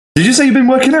Did you say you've been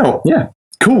working out? Yeah.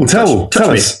 Cool. Tell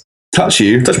me. us. Touch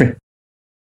you. Touch me.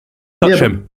 Touch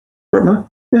him.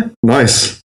 Yeah.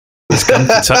 Nice. It's come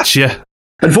to touch you.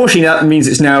 Unfortunately, that means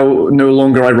it's now no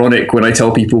longer ironic when I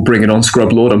tell people bring it on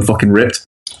Scrub Lord, I'm fucking ripped.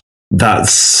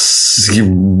 That's... It's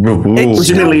Which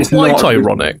admittedly is quite not-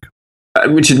 ironic.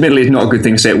 Which admittedly is not a good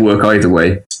thing to say at work either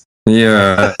way,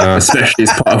 Yeah. especially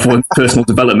as part of one's personal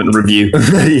development review.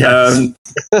 Yes.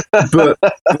 But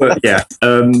yeah,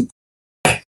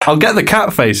 I'll get the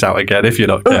cat face out again if you're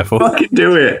not careful. fucking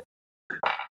do it.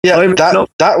 Yeah, I'm not-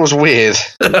 that was weird.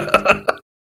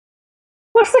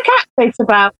 What's the cat face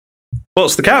about?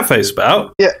 What's the cat face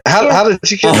about? Yeah, how did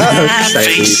you get that? Cat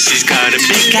face, he's got a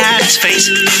big cat's face.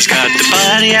 He's got the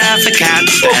body of a cat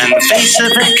and the face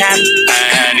of a cat.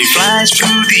 And he flies through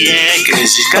the air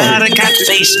because he's got a cat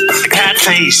face, a cat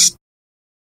face.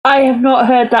 I have not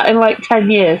heard that in like 10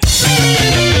 years.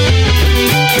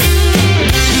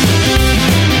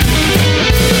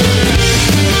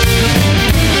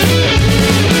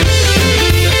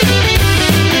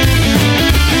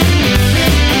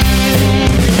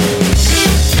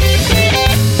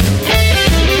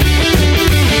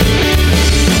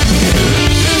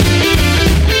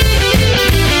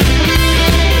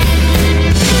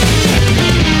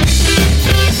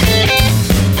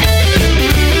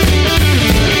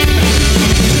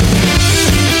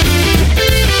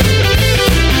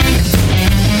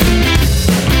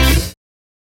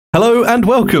 Hello and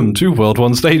welcome to World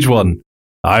 1 Stage 1.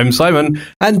 I'm Simon,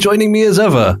 and joining me as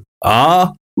ever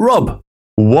are Rob,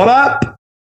 What up?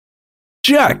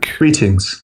 Jack,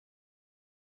 Greetings.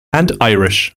 and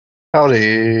Irish.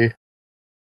 Howdy.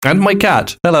 And my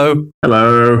cat. Hello.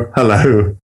 Hello.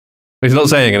 Hello. He's not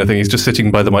saying anything, he's just sitting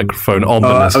by the microphone I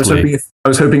ominously.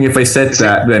 was hoping if I said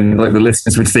that, then like the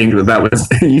listeners would think that was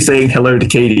you saying hello to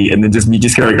Katie, and then just me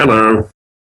just going hello.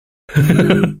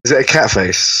 Is it a cat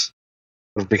face?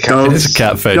 Would be cat Don't- It's a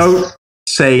cat face. Don't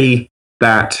say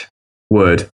that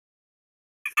word.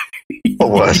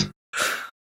 What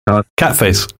word? Cat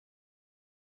face.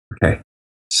 Okay.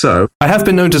 So, I have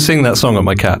been known to sing that song at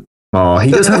my cat. he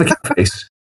does have a cat face.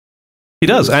 He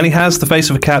does, and he has the face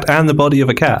of a cat and the body of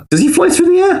a cat. Does he fly through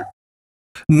the air?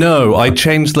 No, I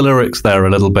changed the lyrics there a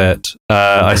little bit.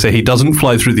 I say he doesn't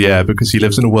fly through the air because he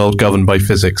lives in a world governed by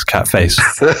physics, cat face.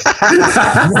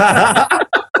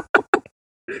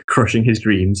 Crushing his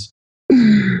dreams.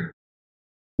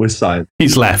 With science.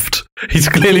 He's left. He's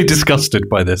clearly disgusted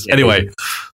by this. Anyway.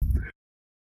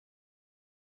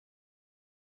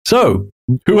 So,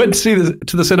 who went to see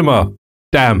to the cinema?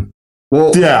 Damn.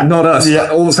 Well, Yeah. not us. Yeah.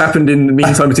 All that's happened in the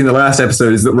meantime between the last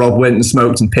episode is that Rob went and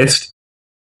smoked and pissed.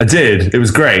 I did. It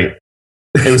was great.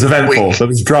 It was eventful. Weak. There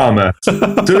was drama. So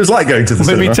it was like going to the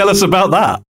Maybe cinema. tell us about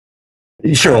that.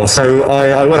 Sure. So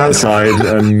I went outside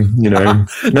and, No,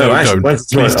 don't.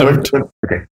 Please don't.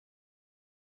 Okay.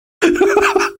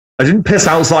 I didn't piss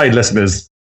outside, listeners.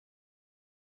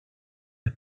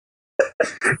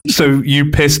 So,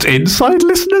 you pissed inside,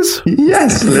 listeners?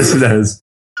 Yes, listeners.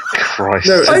 Christ.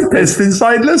 No, I pissed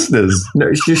inside, listeners.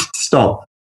 No, just stop.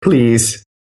 Please.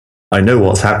 I know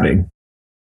what's happening.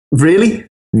 Really?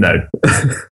 No,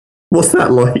 What's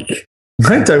that like?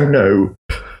 I don't know.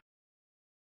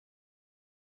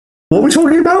 What are we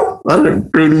talking about? I don't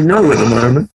really know at the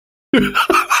moment.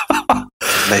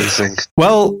 Amazing.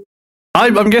 Well,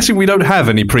 I'm guessing we don't have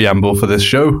any preamble for this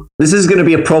show. This is going to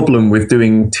be a problem with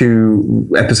doing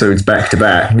 2 episodes back to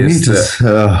back. We need Is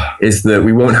that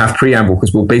we won't have preamble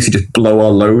because we'll basically just blow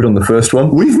our load on the first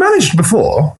one. We've managed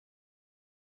before.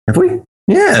 Have we?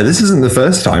 Yeah, this isn't the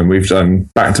first time we've done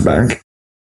back to back.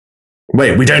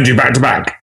 Wait, we don't do back to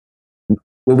back.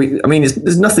 Well,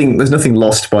 there's nothing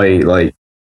lost by like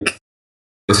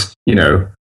just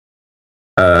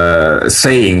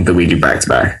saying that we do back to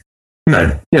back.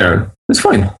 No, It's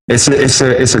fine. it's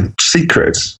a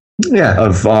secret Yeah.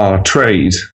 of our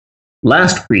trade.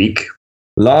 Last week,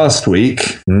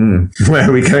 Where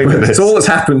are we going with it's this? all that's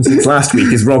happened since last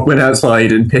week is Rob went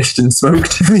outside and pissed and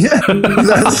smoked. Yeah,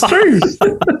 that's true.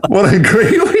 What a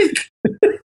great week.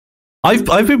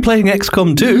 I've been playing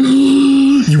XCOM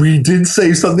 2. We did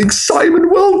say something, Simon.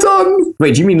 Well done.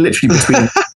 Wait, do you mean literally between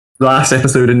the last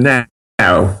episode and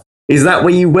now? Is that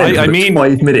where you went? I for the mean-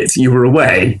 5 minutes you were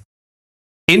away.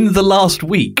 In the last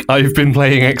week, I've been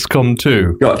playing XCOM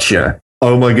 2. Gotcha.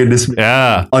 Oh my goodness.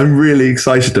 Yeah. I'm really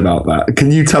excited about that.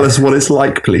 Can you tell us what it's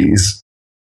like, please?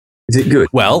 Is it good?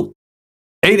 Well,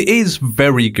 it is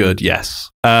very good, yes.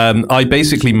 I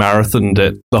basically marathoned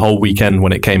it the whole weekend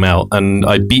when it came out, and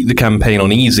I beat the campaign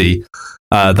on easy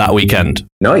that weekend.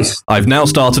 Nice. I've now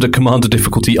started a Commander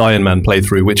difficulty Iron Man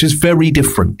playthrough, which is very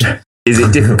different. Is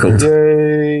it difficult?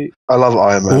 Yay. I love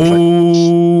Iron Man.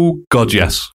 Oh, God,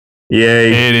 yes.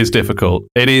 Yay. It is difficult.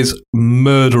 It is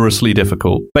murderously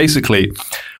difficult. Basically,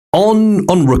 on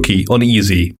Rookie, on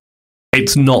Easy,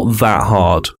 it's not that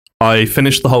hard. I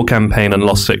finished the whole campaign and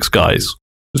lost 6 guys.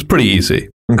 It was pretty easy.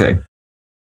 Okay.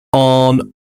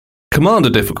 On Commander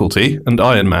difficulty and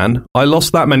Iron Man, I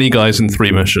lost that many guys in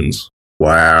 3 missions.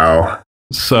 Wow.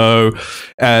 So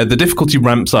the difficulty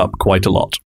ramps up quite a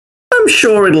lot. I'm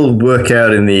sure it'll work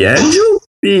out in the end. You'll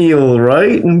be all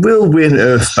right, and we'll win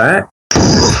Earth back.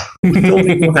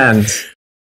 Your hands.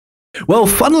 Well,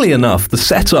 funnily enough, the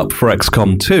setup for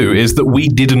XCOM 2 is that we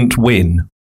didn't win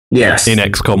Yes. in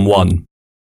XCOM 1.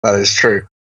 That is true.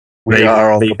 We They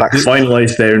are on the back foot.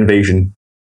 finalized their invasion.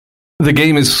 The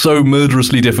game is so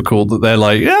murderously difficult that they're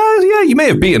like, yeah, you may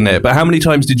have beaten it, but how many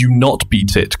times did you not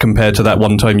beat it compared to that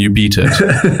one time you beat it?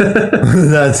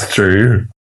 That's true.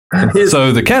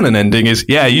 So the canon ending is,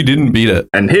 yeah, you didn't beat it.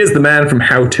 And here's the man from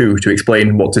How To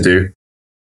explain what to do.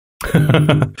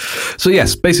 So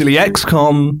yes, basically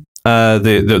XCOM,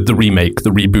 the remake,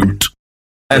 the reboot,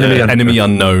 Enemy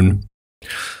Unknown.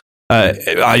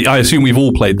 I assume we've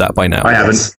all played that by now. I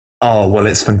haven't. Oh, well,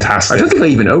 it's I fantastic. don't think I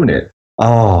even own it.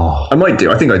 Oh. I might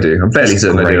do. I think I do. I'm fairly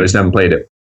certain I do. I just haven't played it.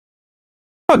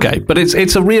 Okay, but it's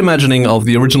a reimagining of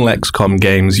the original XCOM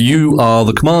games. You are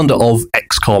the commander of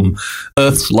XCOM,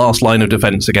 Earth's last line of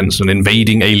defense against an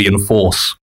invading alien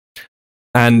force.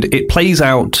 And it plays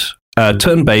out a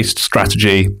turn-based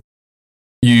strategy.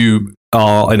 You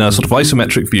are in a sort of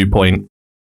isometric viewpoint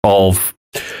of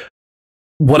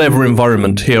whatever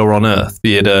environment here on Earth,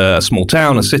 be it a small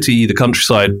town, a city, the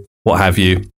countryside, what have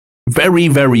you. Very,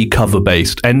 very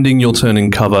cover-based, ending your turn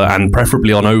in cover and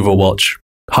preferably on Overwatch.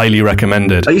 Highly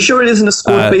recommended. Are you sure it isn't a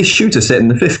squad-based shooter set in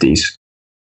the 50s?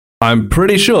 I'm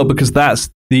pretty sure because that's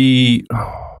the...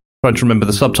 trying to remember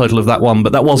the subtitle of that one,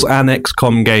 but that was an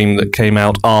XCOM game that came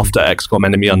out after XCOM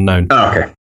Enemy Unknown. Oh,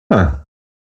 okay. Huh.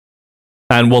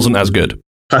 And wasn't as good.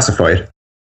 Classified.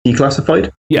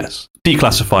 Declassified? Yes.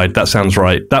 Declassified, that sounds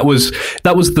right. That was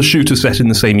the shooter set in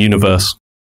the same universe.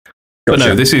 But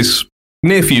no, this is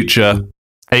near future,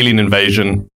 alien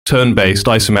invasion, turn-based,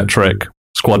 isometric,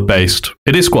 squad-based.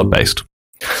 It is squad-based.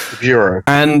 Bureau.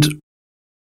 And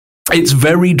it's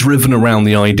very driven around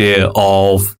the idea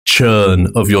of churn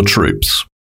of your troops.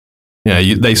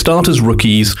 They start as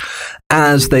rookies.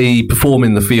 As they perform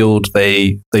in the field,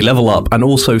 they level up and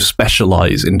also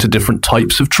specialize into different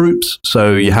types of troops.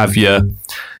 So you have your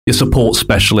support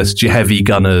specialists, your heavy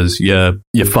gunners, your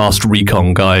fast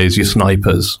recon guys, your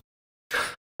snipers.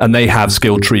 And they have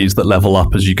skill trees that level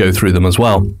up as you go through them as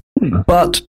well.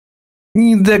 But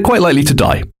they're quite likely to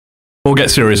die or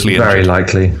get seriously injured. Very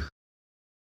likely.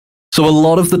 So a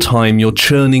lot of the time you're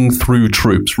churning through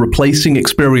troops, replacing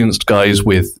experienced guys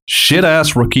with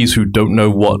shit-ass rookies who don't know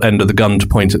what end of the gun to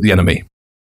point at the enemy.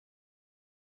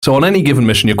 So on any given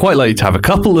mission, you're quite likely to have a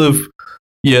couple of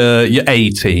your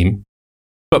A team,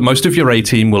 but most of your A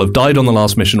team will have died on the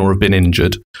last mission or have been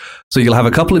injured. So you'll have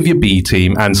a couple of your B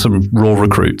team and some raw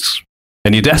recruits.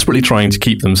 And you're desperately trying to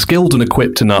keep them skilled and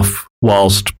equipped enough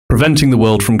whilst preventing the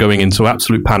world from going into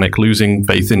absolute panic, losing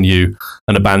faith in you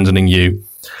and abandoning you.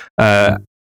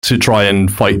 To try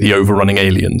and fight the overrunning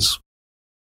aliens.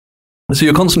 So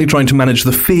you're constantly trying to manage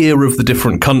the fear of the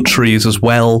different countries as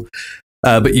well,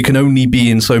 but you can only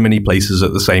be in so many places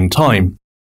at the same time.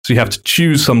 So you have to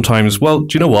choose sometimes, well,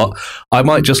 do you know what? I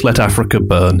might just let Africa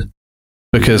burn,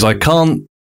 because I can't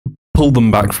pull them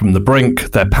back from the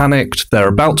brink. They're panicked. They're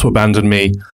about to abandon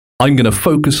me. I'm going to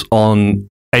focus on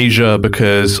Asia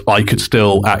because I could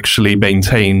still actually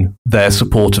maintain their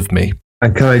support of me.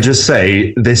 And can I just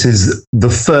say, this is the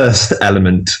first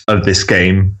element of this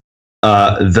game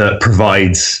that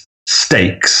provides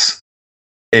stakes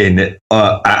in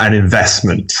an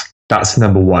investment. That's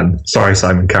number one. Sorry,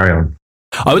 Simon, carry on.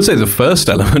 I would say the first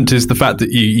element is the fact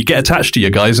that you get attached to your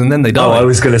guys and then they die. Oh, I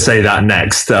was going to say that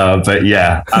next, but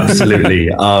yeah, absolutely.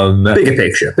 Bigger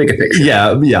picture.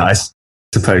 Yeah, I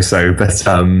suppose so. But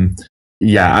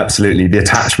yeah, absolutely. The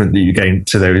attachment that you gain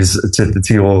to those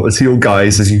to your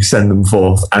guys as you send them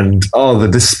forth, and the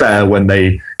despair when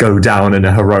they go down in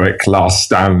a heroic last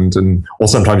stand, or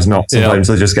sometimes not. Sometimes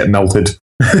they just get melted,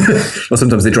 or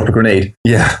sometimes they drop a grenade.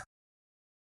 Yeah.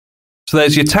 So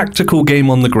there's your tactical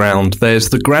game on the ground. There's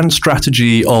the grand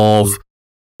strategy of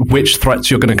which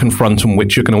threats you're going to confront and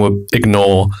which you're going to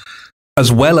ignore,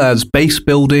 as well as base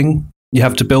building. You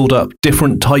have to build up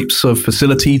different types of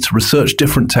facility to research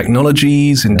different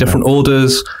technologies in different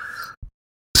orders.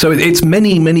 So it's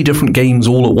many, many different games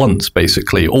all at once,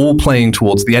 basically, all playing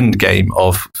towards the end game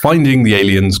of finding the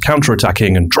aliens,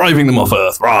 counterattacking, and driving them off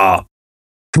Earth. Rah!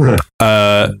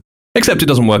 Except it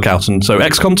doesn't work out, and so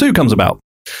XCOM 2 comes about.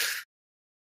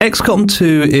 XCOM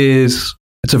 2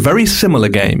 it's a very similar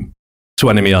game to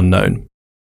Enemy Unknown,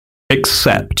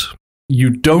 except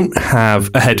you don't have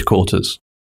a headquarters.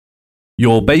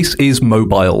 Your base is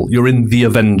mobile. You're in the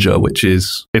Avenger,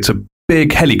 it's a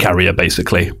big helicarrier,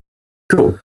 basically.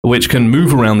 Cool. Which can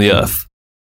move around the Earth.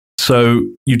 So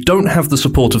you don't have the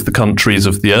support of the countries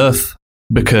of the Earth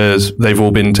because they've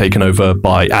all been taken over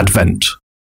by Advent,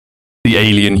 the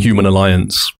alien-human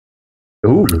alliance,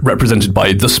 Ooh. represented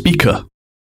by the Speaker,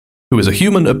 who is a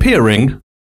human-appearing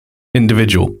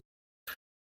individual.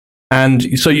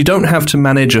 And so you don't have to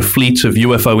manage a fleet of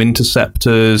UFO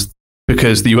interceptors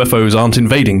because the UFOs aren't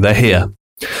invading, they're here.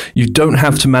 You don't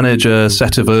have to manage a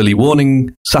set of early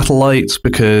warning satellites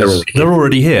because they're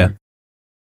already here.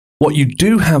 What you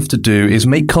do have to do is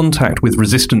make contact with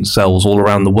resistance cells all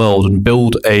around the world and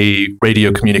build a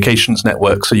radio communications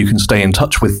network so you can stay in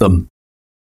touch with them.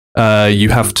 You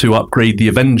have to upgrade the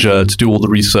Avenger to do all the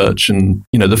research, and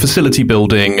the facility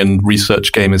building and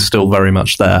research game is still very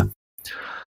much there.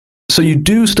 So you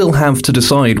do still have to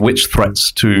decide which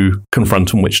threats to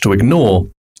confront and which to ignore.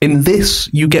 In this,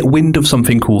 you get wind of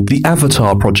something called the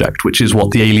Avatar Project, which is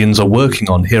what the aliens are working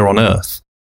on here on Earth.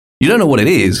 You don't know what it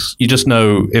is, you just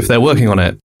know if they're working on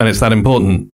it, and it's that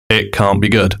important, it can't be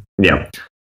good. Yeah.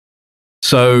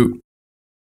 So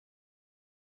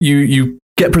you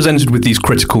get presented with these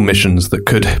critical missions that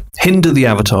could hinder the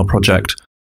Avatar Project,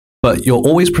 but you're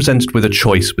always presented with a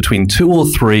choice between 2 or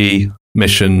 3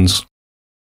 missions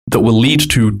that will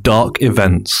lead to dark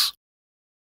events.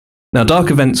 Now, dark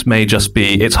events may just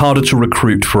be, it's harder to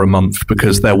recruit for a month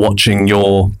because they're watching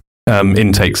your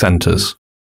intake centers.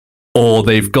 Or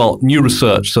they've got new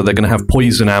research, so they're going to have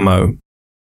poison ammo.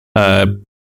 And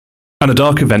a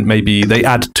dark event may be they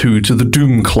add 2 to the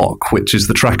Doom Clock, which is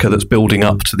the tracker that's building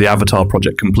up to the Avatar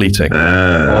Project completing.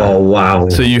 Oh, wow.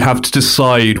 So you have to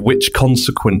decide which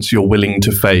consequence you're willing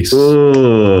to face.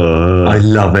 I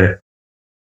love it.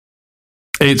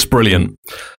 It's brilliant.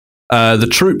 The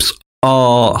troops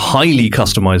are highly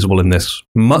customizable in this,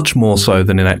 much more so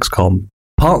than in XCOM,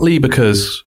 partly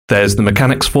because there's the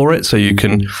mechanics for it, so you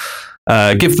can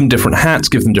give them different hats,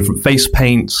 give them different face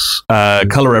paints,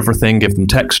 color everything, give them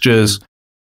textures,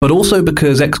 but also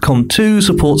because XCOM 2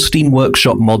 supports Steam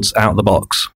Workshop mods out the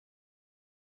box.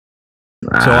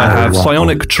 So I have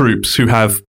psionic troops who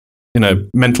have,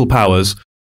 mental powers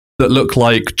that look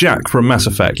like Jack from Mass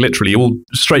Effect, literally, all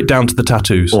straight down to the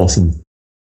tattoos. Awesome.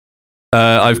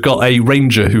 I've got a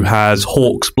ranger who has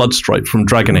Hawk's Bloodstripe from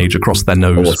Dragon Age across their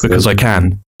nose because I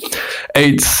can.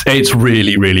 It's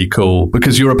really, really cool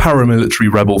because you're a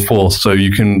paramilitary rebel force, so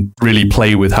you can really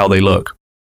play with how they look.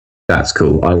 That's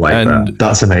cool. I like that.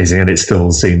 That's amazing, and it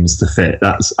still seems to fit.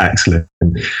 That's excellent.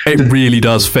 It really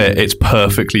does fit. It's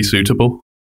perfectly suitable.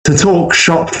 To talk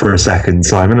shop for a second,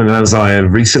 Simon, and as I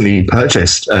have recently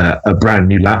purchased a brand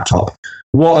new laptop,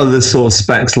 what are the sort of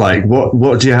specs like?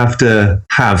 What do you have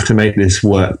to make this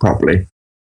work properly?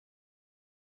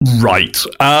 Right.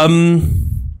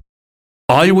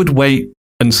 I would wait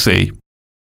and see,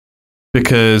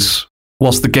 because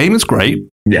whilst the game is great,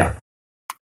 yeah,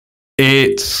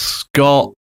 it's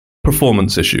got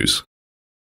performance issues,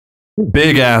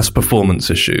 big ass performance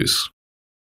issues.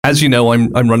 As you know,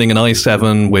 I'm running an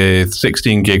i7 with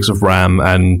 16 gigs of RAM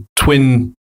and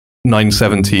twin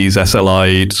 970s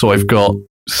SLI, so I've got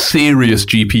serious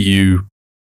GPU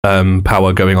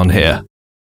power going on here,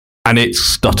 and it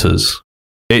stutters.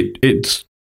 It's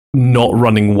not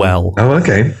running well. Oh,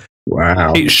 okay.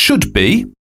 Wow. It should be.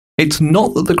 It's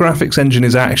not that the graphics engine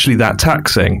is actually that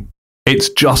taxing. It's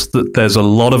just that there's a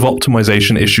lot of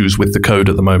optimization issues with the code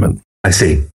at the moment. I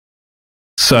see.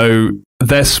 So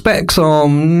their specs are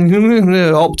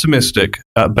optimistic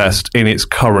at best in its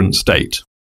current state.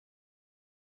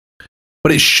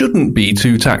 But it shouldn't be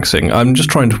too taxing. I'm just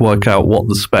trying to work out what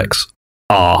the specs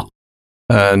are.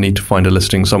 I need to find a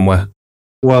listing somewhere.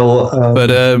 Well, but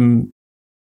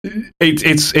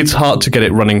it's hard to get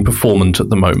it running performant at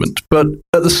the moment. But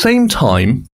at the same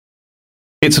time,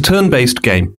 it's a turn-based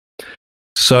game.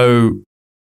 So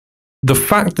the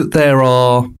fact that there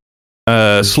are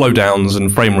slowdowns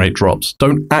and frame rate drops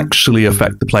don't actually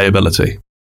affect the playability.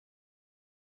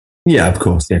 Yeah, of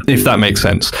course. Yeah, if that makes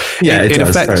sense. Yeah, it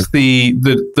affects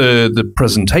the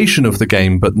presentation of the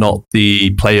game, but not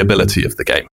the playability of the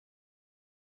game.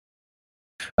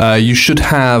 You should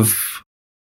have.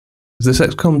 Is this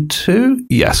XCOM 2?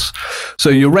 Yes. So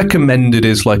your recommended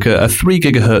is like a 3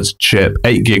 gigahertz chip,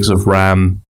 8 gigs of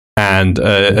RAM, and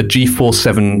a GeForce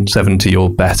 770 or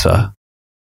better.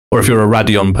 Or if you're a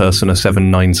Radeon person, a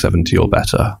 7970 or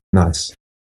better. Nice.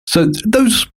 So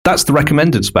that's the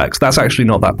recommended specs. That's actually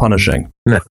not that punishing.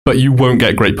 No. But you won't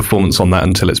get great performance on that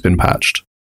until it's been patched.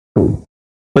 Cool.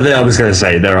 But then I was going to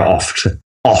say there are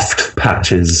oft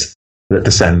patches that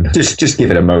descend. Just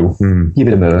give it a mo. Give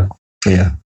it a mo.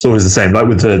 Yeah. It's always the same. Like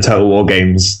with the Total War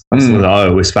games, that's something that I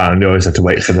always found. You always have to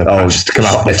wait for the patches to come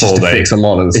out before to they fix a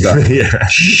lot of stuff. yeah.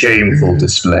 Shameful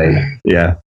display.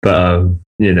 Yeah. But,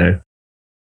 you know.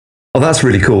 Oh, that's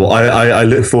really cool. I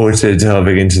look forward to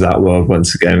delving into that world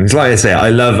once again. Because like I say, I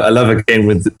love a game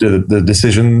with the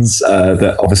decisions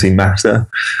that obviously matter,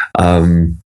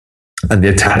 and the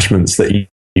attachments that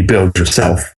you build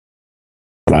yourself.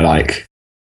 What I like.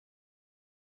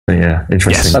 But yeah,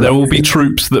 interesting. Yes, there will be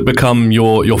troops that become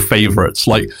your favourites.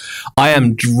 Like, I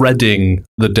am dreading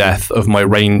the death of my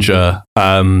ranger,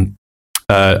 Iron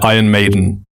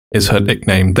Maiden is her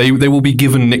nickname. They will be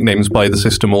given nicknames by the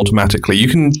system automatically. You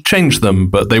can change them,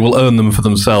 but they will earn them for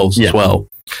themselves as well.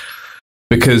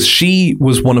 Because she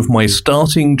was one of my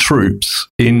starting troops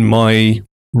in my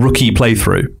rookie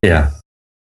playthrough. Yeah.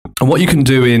 And what you can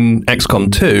do in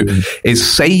XCOM 2 is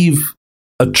save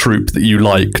a troop that you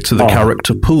like to the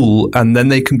character pool, and then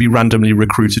they can be randomly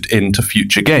recruited into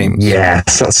future games.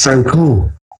 Yes, that's so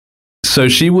cool. So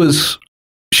she was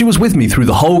with me through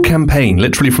the whole campaign,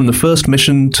 literally from the first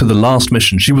mission to the last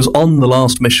mission. She was on the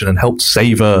last mission and helped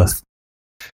save Earth.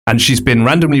 And she's been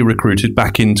randomly recruited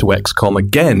back into XCOM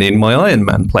again in my Iron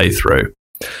Man playthrough.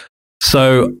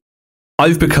 So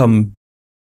I've become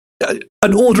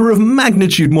an order of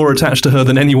magnitude more attached to her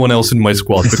than anyone else in my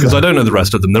squad, because I don't know the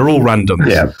rest of them. They're all random.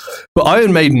 Yeah. But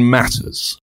Iron Maiden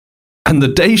matters. And the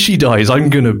day she dies,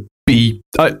 I'm going to be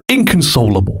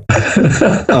inconsolable.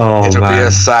 Oh, It'll man. be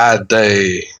a sad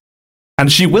day.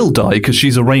 And she will die because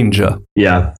she's a ranger.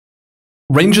 Yeah.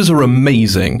 Rangers are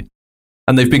amazing.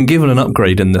 And they've been given an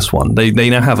upgrade in this one. They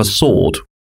now have a sword,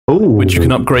 which you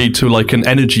can upgrade to like an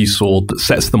energy sword that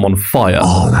sets them on fire.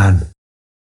 Oh, man.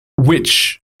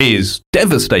 Which is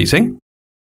devastating,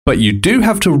 but you do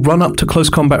have to run up to close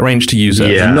combat range to use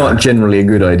it. Yeah. Not generally a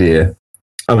good idea.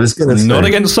 I was going to say. Not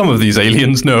against some of these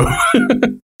aliens, no.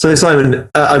 So, Simon,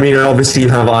 I mean, obviously you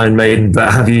have Iron Maiden,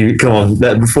 but have you, come on,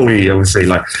 before we obviously,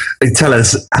 tell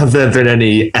us, have there been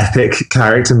any epic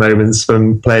character moments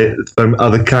from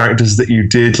other characters that you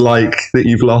did like that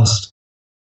you've lost?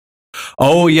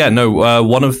 Oh, yeah, no,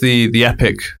 one of the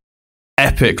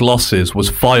epic losses was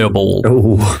Fireball.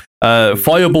 Oh.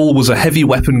 Fireball was a heavy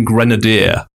weapon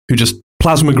grenadier who just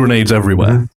plasma grenades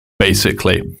everywhere,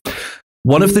 basically.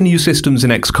 One of the new systems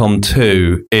in XCOM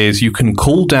 2 is you can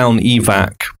call down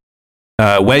evac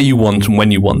where you want and when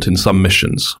you want in some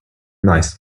missions.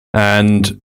 Nice.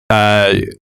 And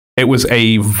it was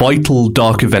a vital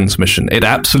Dark Events mission. It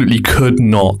absolutely could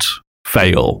not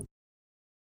fail.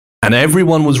 And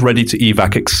everyone was ready to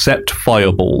evac except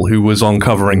Fireball, who was on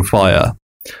covering fire.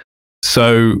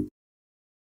 So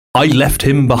I left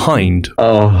him behind.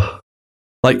 Oh.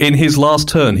 Like, in his last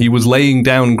turn, he was laying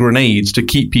down grenades to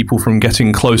keep people from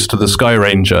getting close to the Sky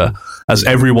Ranger as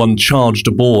everyone charged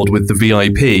aboard with the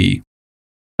VIP.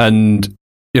 And,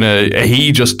 you know,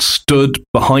 he just stood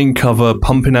behind cover,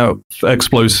 pumping out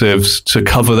explosives to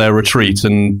cover their retreat,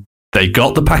 and they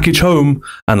got the package home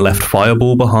and left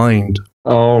Fireball behind.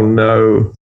 Oh,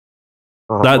 no.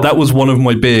 That was one of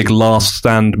my big last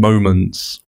stand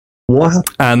moments. What?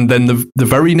 And then the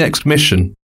very next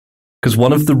mission, because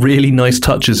one of the really nice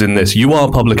touches in this, you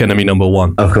are Public Enemy number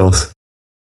 1. Of course.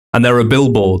 And there are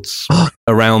billboards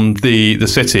around the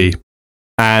city,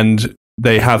 and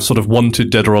they have sort of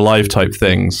wanted, dead or alive type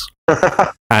things.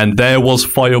 And there was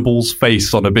Fireball's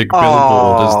face on a big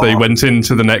billboard as they went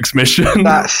into the next mission.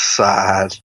 That's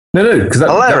sad. No, because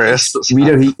Hilarious. We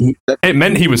know he It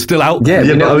meant he was still out. yeah, Yeah, we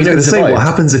but know I was he going to say, survived. what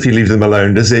happens if you leave them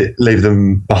alone? Does it leave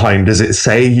them behind? Does it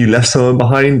say you left someone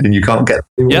behind and you can't get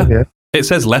them? Yeah. It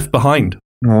says left behind.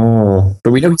 Oh.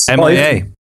 But we know he survived, MIA.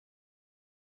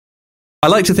 I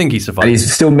like to think he and survived.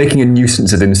 he's still making a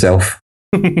nuisance of himself.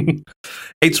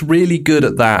 It's really good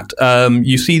at that.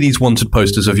 You see these wanted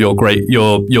posters of your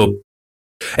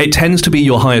it tends to be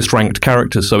your highest ranked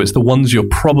characters, so it's the ones you'll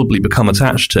probably become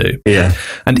attached to. Yeah.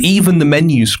 And even the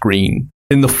menu screen,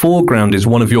 in the foreground is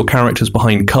one of your characters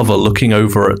behind cover looking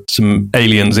over at some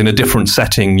aliens in a different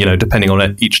setting, you know, depending on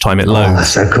it each time it Oh, loads.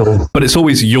 that's so cool. But it's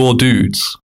always your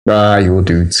dudes. Ah, your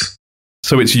dudes.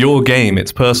 So it's your game,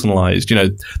 it's personalized. You know,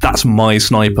 that's my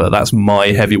sniper, that's my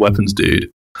heavy weapons dude.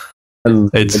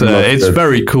 It's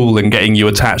very cool in getting you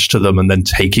attached to them and then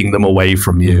taking them away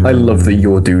from you. I love the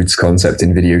your dudes concept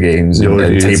in video games and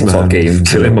dudes, tabletop man.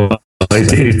 games. Killing my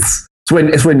dudes.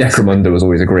 It's when Necromunda was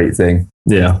always a great thing.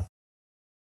 Yeah.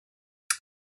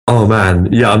 Oh,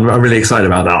 man. Yeah, I'm really excited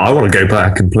about that. I want to go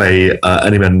back and play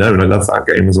Enemy Unknown. I love that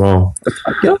game as well.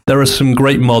 There are some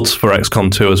great mods for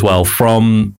XCOM 2 as well,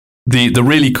 from the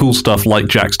really cool stuff like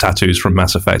Jack's tattoos from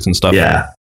Mass Effect and stuff, Yeah.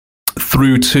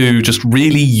 through to just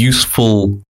really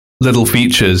useful little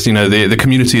features. You know, the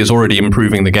community is already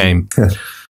improving the game.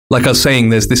 Like I was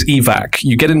saying, there's this evac.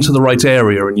 You get into the right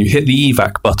area and you hit the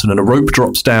evac button and a rope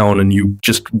drops down and you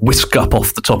just whisk up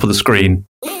off the top of the screen.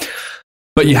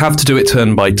 But you have to do it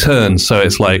turn by turn. So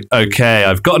it's like, okay,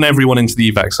 I've gotten everyone into the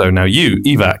evac zone. Now you,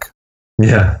 evac.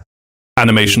 Yeah.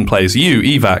 Animation plays. You,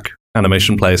 evac.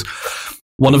 Animation plays.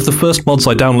 One of the first mods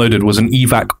I downloaded was an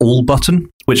evac all button,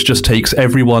 which just takes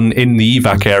everyone in the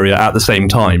evac area at the same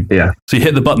time. Yeah. So you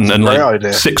hit the button and Great like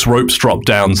idea. 6 ropes drop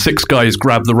down, 6 guys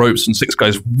grab the ropes and 6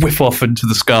 guys whiff off into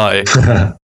the sky.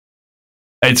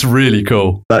 It's really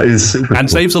cool That is super and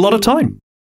cool. saves a lot of time.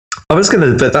 I was going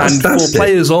to, but And that's for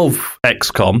players of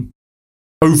XCOM,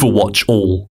 Overwatch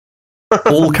all.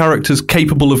 All characters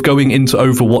capable of going into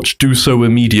Overwatch do so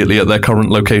immediately at their current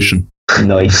location.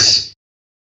 Nice.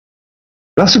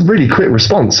 That's a really quick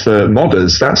response for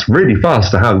modders. That's really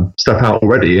fast to have stuff out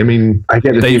already. I mean, I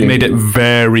get the They've feeling made it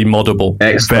very moddable.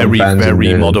 XCOM Very, fans and very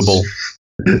nerds.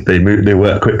 moddable. they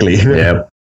work quickly. Yeah.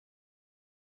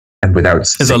 And without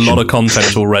There's a lot of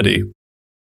content already.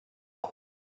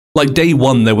 Like day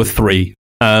one, there were 3.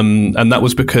 And that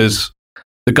was because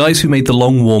the guys who made the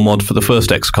Long War mod for the first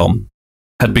XCOM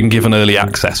had been given early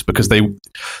access because the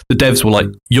devs were like,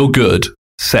 you're good,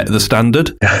 set the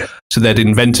standard. So they'd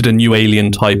invented a new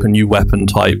alien type, a new weapon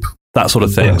type, that sort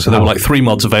of thing. So there were like 3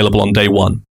 mods available on day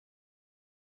 1.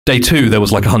 Day 2, there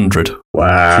was like 100.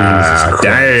 Wow. Jesus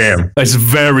Damn. It's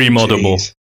very moddable.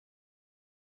 Jeez.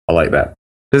 I like that.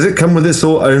 Does it come with its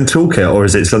own toolkit, or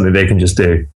is it something they can just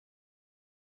do?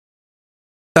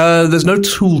 There's no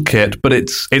toolkit, but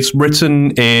it's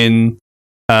written in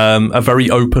a very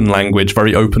open language,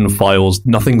 very open files.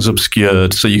 Nothing's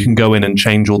obscured, so you can go in and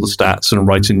change all the stats and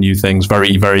write in new things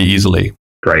very, very easily.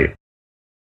 Great.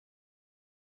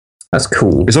 That's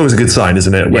cool. It's always a good sign,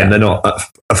 isn't it, when Yeah. they're not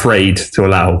afraid to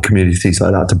allow communities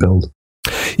like that to build.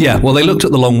 Yeah, well, they looked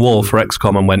at the Long War for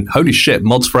XCOM and went, holy shit,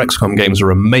 mods for XCOM games are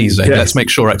amazing. Yes. Let's make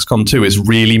sure XCOM 2 is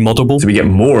really moddable. So we get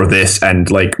more of this and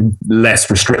like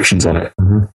less restrictions on it.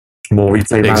 More replay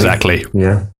value. Exactly.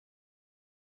 Yeah.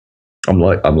 I'm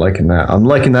liking that. I'm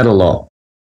liking that a lot.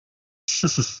 So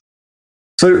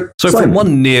So Simon, from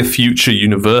one near future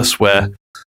universe where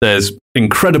there's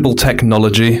incredible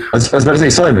technology, I was about to say,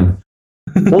 Simon,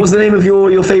 what was the name of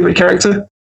your favorite character?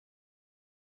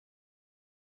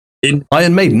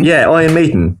 Iron Maiden. Yeah, Iron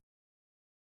Maiden.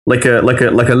 Like a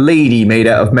lady made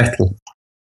out of metal.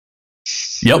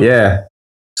 Yep. Yeah.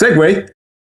 Segway.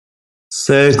 It's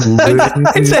a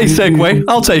segue.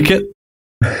 I'll take it.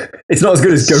 It's not as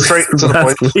good as Ghost. Straight to the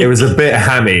last point. week. it was a bit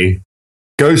hammy.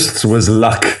 Ghosts was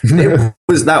luck.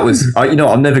 That was. You know,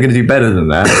 I'm never going to do better than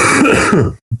that.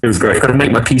 It was great. I've got to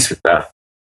make my peace with that.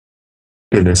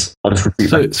 Goodness. I'll just repeat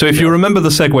that. So if you remember the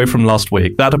segue from last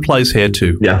week, that applies here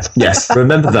too. Yeah. Yes.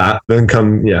 Remember that. Then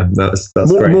come. Yeah. That's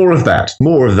More, great. more of that.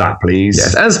 More of that, please.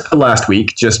 Yes. As for last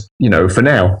week, just, for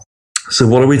now. So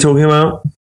what are we talking about?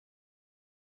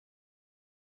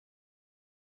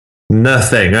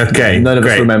 Nothing. Okay. None of us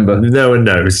great. remember. No one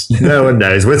knows. No one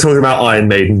knows. We're talking about Iron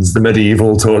Maidens, the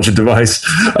medieval torture device.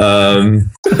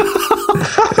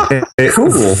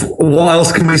 Cool. What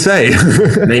else can we say?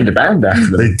 Named a band after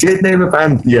them. They did name a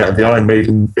band. Yeah, the Iron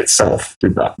Maiden itself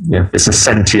did that. Yeah, it's a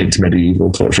sentient medieval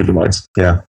torture device.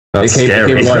 Yeah, that's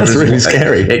scary. alive That's as- really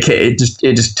scary. It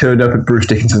just turned up at Bruce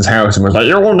Dickinson's house and was like,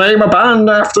 "You'll name a band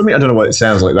after me." I don't know what it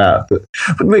sounds like that, but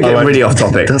we're getting really off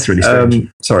topic. That's really strange.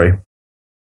 Sorry,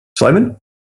 Simon.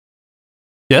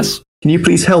 Yes? Can you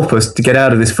please help us to get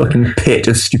out of this fucking pit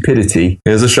of stupidity?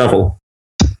 Here's a shovel.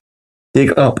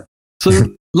 Dig up.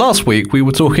 So last week we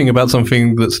were talking about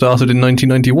something that started in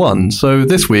 1991. So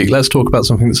this week let's talk about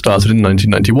something that started in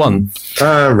 1991.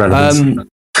 Relevance.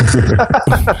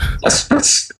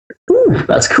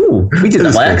 That's cool. We did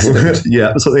that by accident.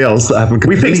 Yeah, something else that happened.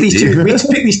 We picked these completely. two. We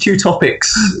picked these two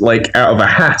topics like out of a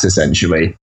hat,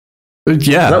 essentially.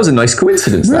 Yeah. That was a nice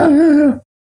coincidence. That.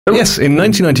 Yes, in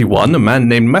 1991, a man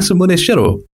named Masamune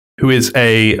Shiro, who is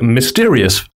a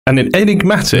mysterious and an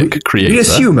enigmatic creator. We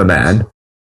assume a man.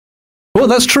 Well,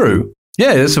 that's true.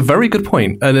 Yeah, that's a very good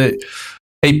point. And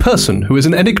a person who is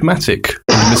an enigmatic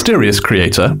and mysterious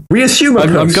creator. We assume a I'm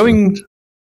person. going.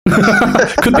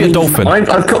 Could be a dolphin. I've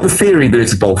got the theory that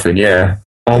it's a dolphin. Yeah.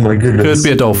 Oh my goodness. Could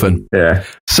be a dolphin. Yeah.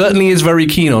 Certainly is very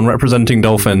keen on representing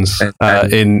dolphins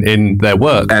in their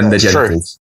work And the That's true.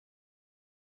 genitals.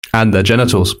 and their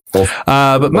genitals. Oh.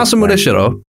 But Masamune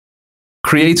Shiro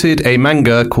created a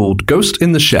manga called Ghost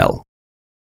in the Shell.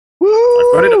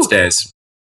 I've got it upstairs.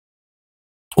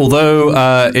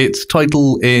 Although its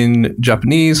title in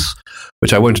Japanese,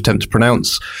 which I won't attempt to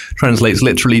pronounce, translates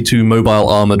literally to Mobile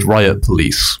Armored Riot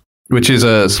Police, which is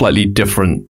a slightly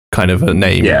different kind of a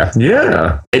name. Yeah.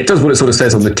 Yeah. It does what it sort of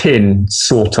says on the tin,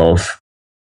 sort of.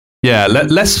 Yeah,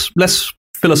 less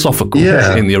philosophical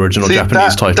Yeah. in the original See,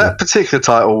 Japanese title. that particular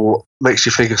title makes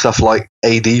you think of stuff like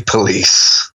AD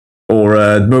Police, Or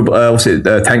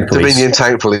Tank Police. Dominion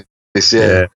Tank Police.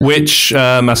 Yeah. Which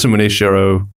Masamune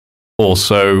Shiro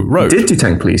also wrote. He did do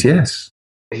Tank Police, yes.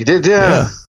 He did, yeah.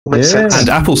 Makes Yeah. sense. And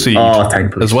Appleseed Oh,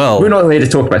 Tank Police. as well. We're not here to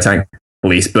talk about Tank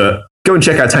Police, but go and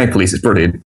check out Tank Police. It's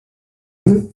brilliant.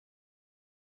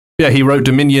 Yeah, he wrote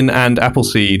Dominion and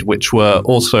Appleseed, which were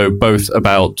also both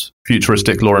about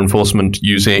futuristic law enforcement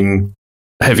using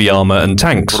heavy armor and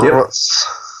tanks. Robots.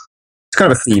 It's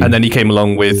kind of a theme. And then he came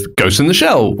along with Ghost in the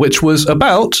Shell, which was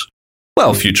about,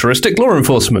 well, futuristic law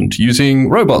enforcement using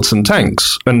robots and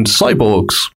tanks and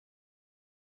cyborgs.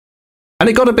 And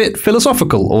it got a bit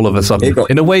philosophical all of a sudden,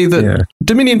 in a way that yeah.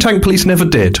 Dominion Tank Police never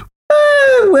did.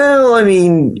 Well, I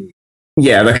mean,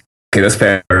 yeah, okay, that's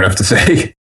fair enough to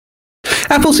say.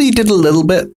 Appleseed did a little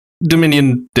bit,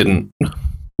 Dominion didn't.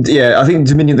 Yeah, I think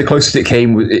Dominion, the closest it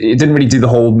came, it didn't really do the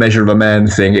whole measure of a man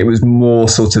thing. It was more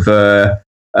sort of a,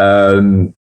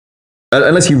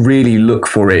 unless you really look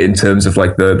for it in terms of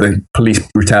like the police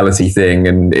brutality thing,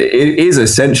 and it is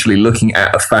essentially looking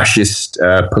at a fascist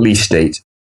police state,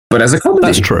 but as a comedy.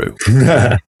 That's true.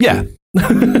 Yeah.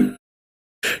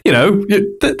 You know,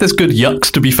 there's good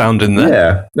yucks to be found in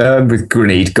there. Yeah, with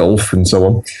grenade golf and so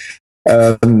on.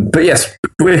 But yes,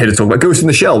 we're here to talk about Ghost in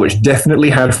the Shell, which definitely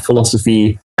had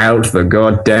philosophy out the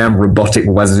goddamn robotic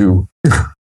wazoo.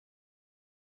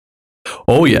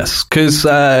 Oh, yes, because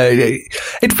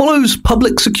it follows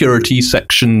Public Security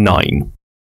Section 9,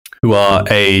 who are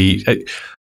a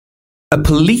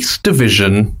police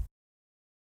division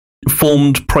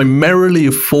formed primarily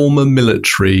of former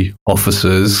military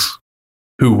officers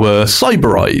who were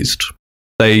cyberized.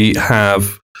 They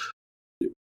have,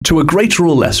 to a greater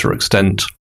or lesser extent,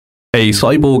 a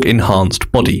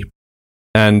cyborg-enhanced body.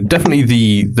 And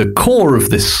definitely the core of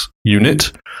this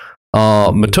unit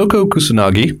are Motoko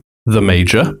Kusanagi, the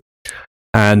Major,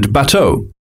 and Batou,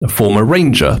 a former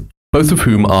Ranger, both of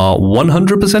whom are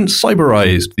 100%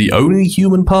 cyberized. The only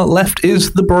human part left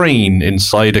is the brain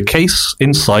inside a case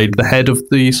inside the head of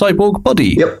the cyborg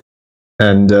body. Yep.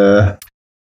 And they're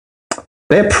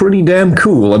pretty damn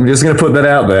cool. I'm just going to put that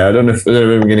out there. I don't know if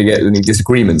we're going to get any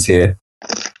disagreements here.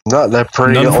 No, they're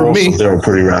pretty None from awesome. me. They're all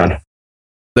pretty rad.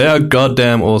 They are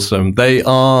goddamn awesome. They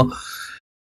are,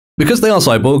 because they are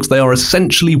cyborgs, they are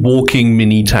essentially walking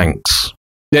mini tanks.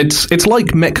 It's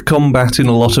like mech combat in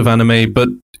a lot of anime, but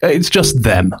it's just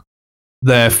them.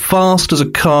 They're fast as a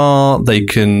car. They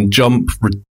can jump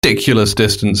ridiculous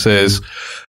distances.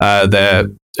 Their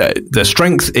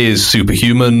strength is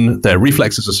superhuman. Their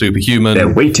reflexes are superhuman.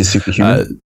 Their weight is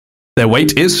superhuman. Their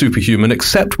weight is superhuman,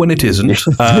 except when it isn't.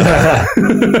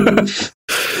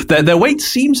 Their weight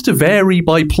seems to vary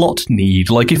by plot need.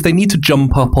 Like, if they need to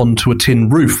jump up onto a tin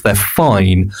roof, they're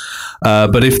fine.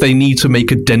 But if they need to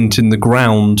make a dent in the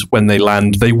ground when they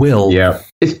land, they will. Yeah.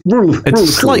 It's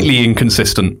It's slightly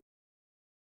inconsistent.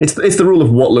 It's the rule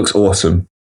of what looks awesome.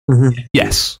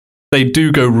 Yes, they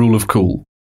do go rule of cool.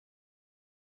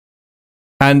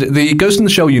 And the Ghost in the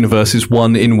Shell universe is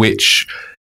one in which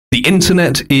the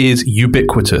internet is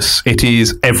ubiquitous. It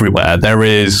is everywhere. There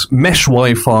is mesh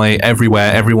Wi-Fi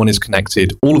everywhere. Everyone is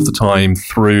connected all of the time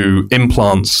through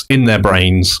implants in their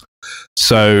brains.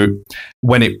 So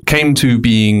when it came to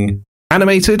being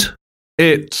animated,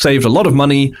 it saved a lot of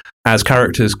money as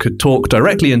characters could talk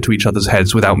directly into each other's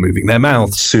heads without moving their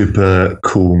mouths. Super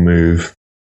cool move.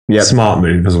 Yeah. Smart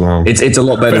move as well. It's a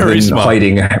lot better Very than smart.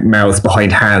 hiding mouths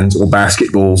behind hands or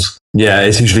basketballs. Yeah,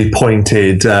 it's usually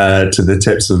pointed to the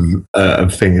tips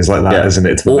of fingers like that, Yeah. isn't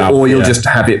it? To the mouth. Or you'll Yeah. just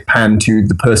have it pan to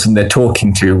the person they're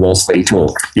talking to whilst they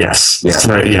talk. Yes.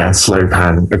 Yeah. Slow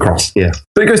pan across. Yeah.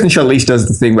 But Ghost in the Shell at least does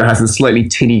the thing where it has a slightly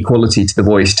tinny quality to the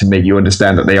voice to make you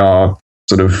understand that they are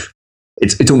sort of,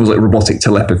 it's almost like robotic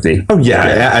telepathy. Oh,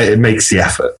 yeah. It makes the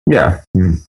effort. Yeah.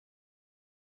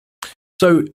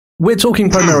 So we're talking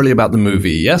primarily about the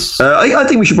movie, yes? I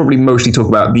think we should probably mostly talk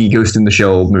about the Ghost in the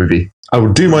Shell movie. I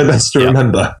will do my best to Yeah.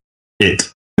 remember it.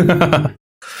 Because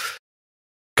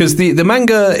the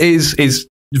manga is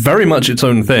very much its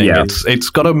own thing. Yeah. It's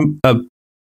got a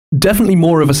definitely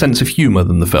more of a sense of humor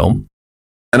than the film.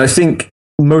 And I think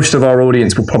most of our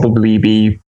audience will probably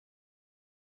be,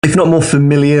 if not more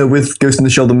familiar with Ghost in the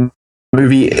Shell, the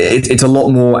movie. It's a lot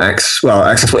more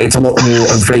accessible. It's a lot more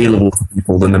available to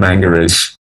people than the manga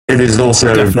is. It is also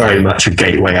Definitely. very much a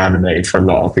gateway anime for a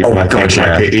lot of people. Oh my God,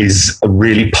 yeah. Like, it is a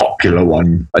really popular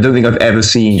one. I don't think I've ever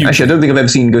seen. Actually, I don't think I've ever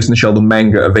seen Ghost in the Shell the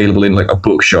manga available in like a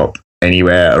bookshop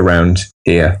anywhere around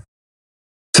here.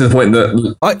 To the point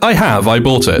that I have. I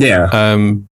bought it. Yeah.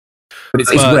 but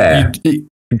it's but rare.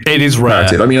 It is rare.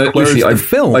 Narrative. I mean, Whereas literally, the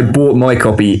film, I bought my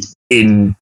copy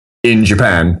in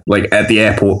Japan, like at the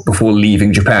airport before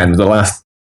leaving Japan. The last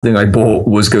thing I bought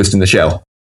was Ghost in the Shell.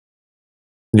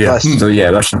 Yeah. Nice. So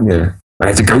yeah, that's yeah. I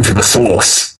had to go to the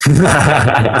source.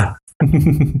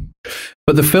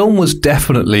 but the film was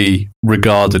definitely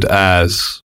regarded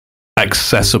as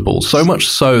accessible, so much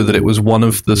so that it was one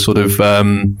of the sort of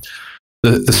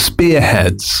the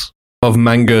spearheads of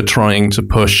manga trying to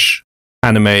push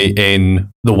anime in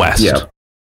the West. Yeah.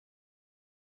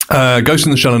 Ghost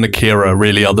in the Shell and Akira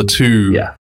really are the two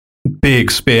Yeah.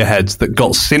 big spearheads that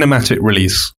got cinematic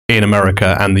release in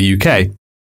America and the UK.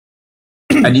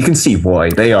 And you can see why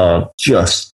they are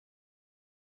just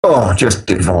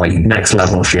divine. Next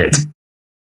level shit.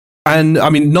 And I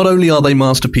mean, not only are they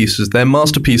masterpieces, they're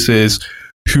masterpieces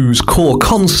whose core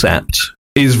concept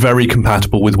is very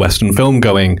compatible with Western film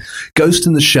going. Ghost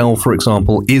in the Shell, for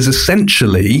example, is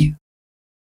essentially,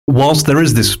 whilst there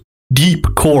is this deep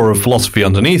core of philosophy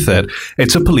underneath it,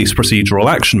 it's a police procedural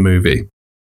action movie.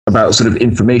 About sort of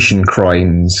information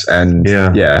crimes and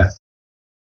Yeah.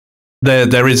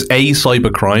 There is a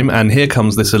cybercrime, and here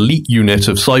comes this elite unit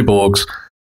of cyborgs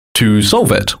to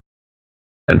solve it.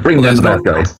 and bring them There's the bad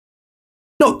not- guy.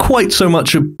 Not quite so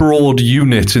much a broad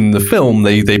unit in the film.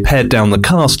 They pared down the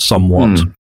cast somewhat.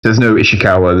 There's no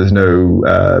Ishikawa. There's no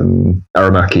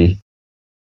Aramaki.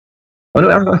 Oh no,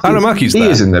 Aramaki's he there.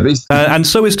 is in there. But he's, And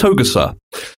so is Togusa.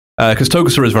 Because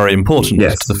Togusa is very important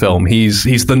Yes. to the film. He's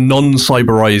the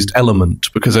non-cyberized element,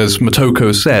 because as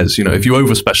Motoko says, you know, if you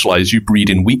over-specialize, you breed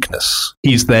in weakness.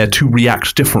 He's there to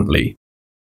react differently,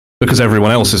 because everyone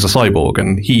else is a cyborg,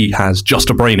 and he has just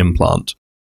a brain implant.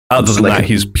 Other than like that,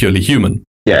 he's purely human.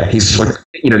 yeah, he's like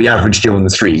the average Joe on the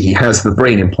street. He has the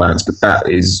brain implants, but that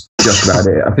is just about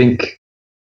it. I think.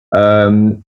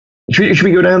 Should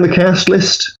we go down the cast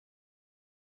list?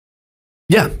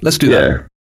 Yeah, let's do that.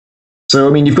 So, I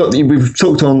mean, we've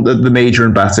talked on the Major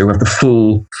and Bato, who have the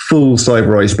full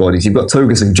cyberized bodies. You've got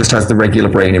Togusa, who just has the regular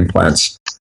brain implants.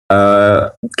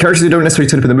 Characters who don't necessarily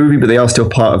turn up in the movie, but they are still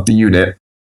part of the unit.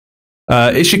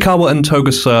 Ishikawa and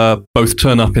Togusa both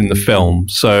turn up in the film,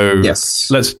 so Yes.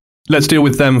 let's deal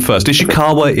with them first.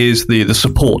 Ishikawa is the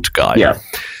support guy. Yeah.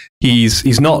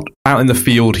 He's not out in the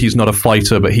field. He's not a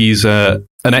fighter, but he's an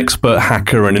expert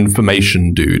hacker and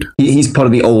information dude. He's part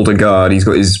of the older guard. He's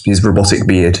got his robotic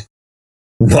beard.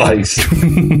 Nice.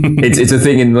 It's a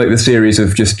thing in like the series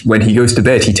of just when he goes to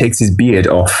bed, he takes his beard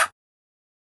off.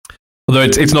 Although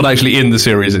it's not actually in the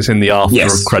series, it's in the after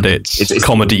Yes. credits It's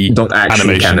comedy not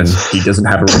actually canon. animations. He doesn't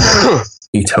have a robot.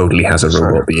 He totally has a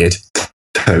robot beard.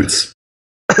 Totes.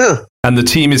 And the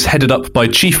team is headed up by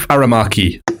Chief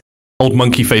Aramaki, old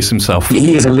monkey face himself,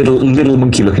 He is a little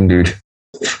monkey looking dude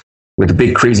with a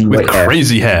big crazy with white hair.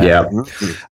 crazy hair. Yeah.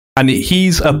 And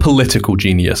he's a political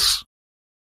genius.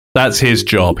 That's his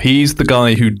job. He's the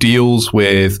guy who deals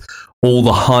with all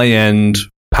the high-end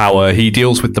power. He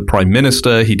deals with the prime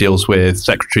minister. He deals with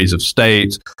secretaries of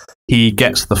state. He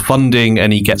gets the funding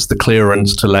and he gets the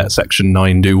clearance to let Section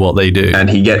 9 do what they do. And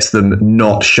he gets them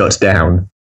not shut down.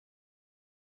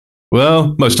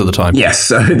 Well, most of the time. Yes,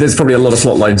 so there's probably a lot of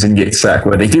plot lines in Gitsack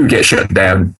where they do get shut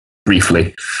down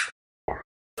briefly.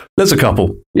 There's a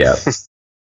couple. Yeah.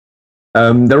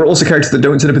 There are also characters that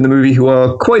don't turn up in the movie who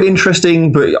are quite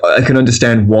interesting, but I can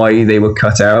understand why they were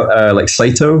cut out, like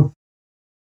Saito.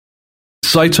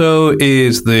 Saito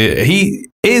he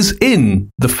is in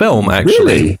the film, actually.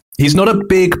 Really? He's not a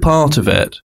big part of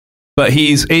it, but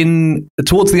he's in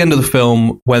towards the end of the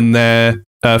film when they're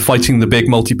fighting the big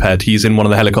multiped. He's in one of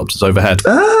the helicopters overhead.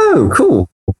 Oh, cool.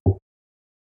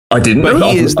 I didn't know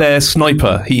But he that. is their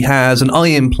sniper. He has an eye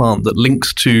implant that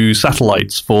links to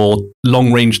satellites for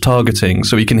long-range targeting,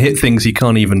 so he can hit things he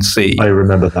can't even see. I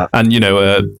remember that. And,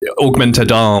 augmented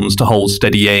arms to hold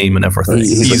steady aim and everything.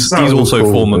 He's He's also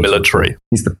cool. former military.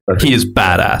 He's the He is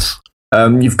badass.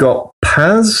 You've got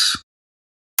Paz.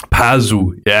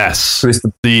 Pazu, yes. Who is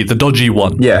The dodgy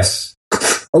one. yes.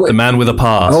 Oh, The man with a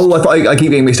pass. Oh, I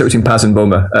keep getting mixed up between Paz and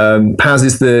Boma. Paz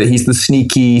is he's the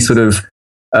sneaky sort of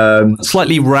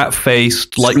Slightly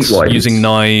rat-faced, likes Streetwise. using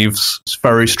knives. It's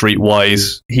very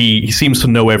streetwise. He seems to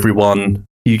know everyone.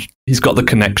 He's got the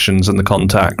connections and the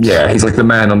contacts. yeah, he's like the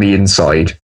man on the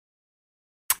inside.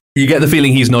 You get the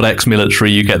feeling he's not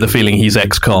ex-military. You get the feeling he's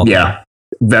ex-con. Yeah,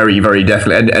 very, very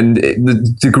definitely. And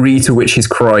the degree to which his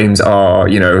crimes are,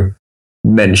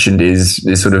 mentioned is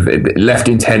sort of left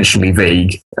intentionally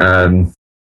vague.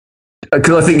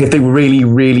 Because I think if they really,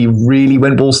 really, really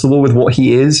went balls to the wall with what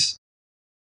he is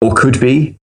or could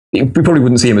be, we probably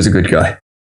wouldn't see him as a good guy.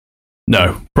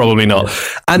 No, probably not.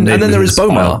 And then there is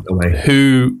Bomar,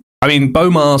 who, I mean,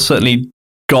 Bomar certainly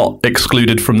got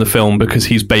excluded from the film because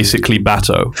he's basically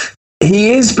Bato.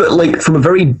 He is, but like from a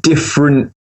very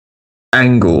different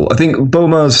angle. I think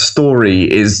Bomar's story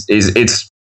is it's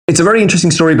a very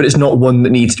interesting story, but it's not one that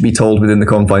needs to be told within the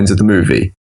confines of the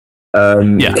movie.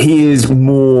 He is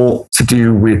more to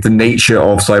do with the nature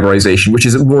of cyberization, which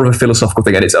is more of a philosophical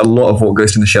thing, and it's a lot of what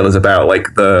Ghost in the Shell is about. Like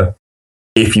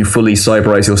if you fully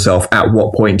cyberize yourself, at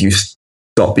what point do you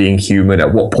stop being human?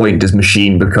 At what point does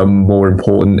machine become more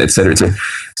important, etc.?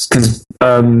 Because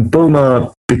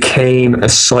Bomar became a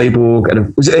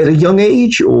cyborg was it at a young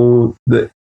age, or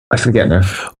I forget now.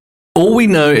 All we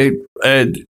know,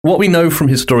 what we know from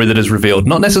his story that is revealed,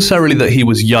 not necessarily that he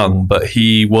was young, but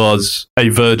he was a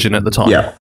virgin at the time.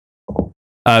 Yeah.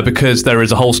 Because there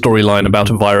is a whole storyline about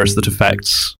a virus that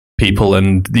affects people,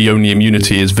 and the only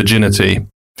immunity is virginity,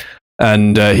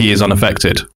 and he is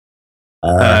unaffected.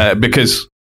 Because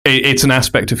it's an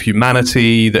aspect of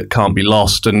humanity that can't be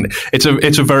lost, and it's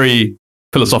a very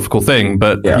philosophical thing.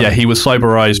 But he was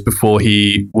cyberized before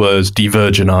he was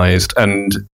de-virginized,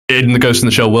 and in the Ghost in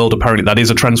the Shell world, apparently that is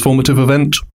a transformative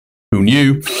event. Who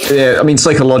knew? Yeah, I mean,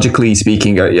 psychologically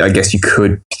speaking, I guess you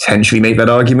could potentially make that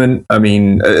argument. I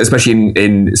mean, especially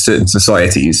in certain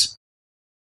societies.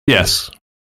 Yes.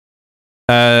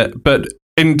 But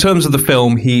in terms of the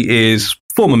film, he is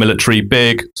former military,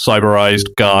 big,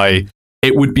 cyberized guy.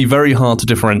 It would be very hard to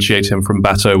differentiate him from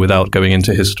Bato without going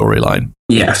into his storyline.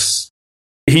 Yes.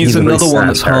 He's another one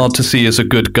that's hard to see as a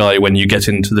good guy when you get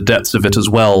into the depths of it as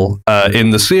well. In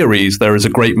the series, there is a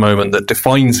great moment that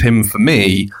defines him for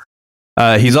me.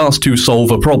 He's asked to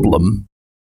solve a problem.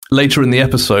 Later in the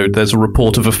episode, there's a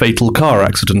report of a fatal car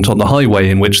accident on the highway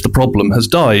in which the problem has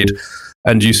died.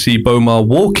 And you see Bomar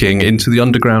walking into the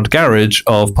underground garage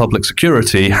of public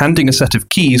security, handing a set of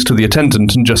keys to the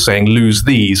attendant and just saying, "Lose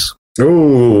these."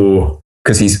 Oh,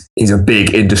 because he's a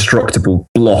big, indestructible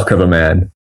block of a man.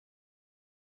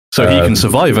 So he can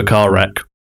survive a car wreck.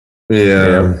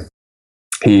 Yeah.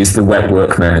 He's the wet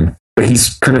work man. But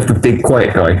he's kind of the big,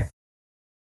 quiet guy.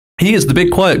 He is the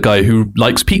big, quiet guy who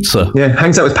likes pizza. Yeah,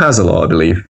 hangs out with Paz a lot, I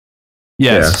believe.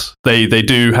 Yes, they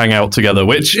do hang out together,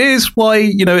 which is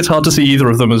why, it's hard to see either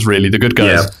of them as really the good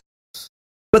guys. Yeah.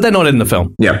 But they're not in the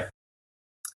film. Yeah.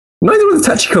 Neither are the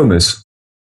Tachikomas.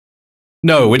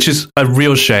 No, which is a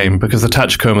real shame, because the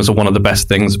Tachikomas are one of the best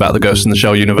things about the Ghost in the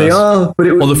Shell universe. They are, but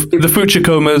the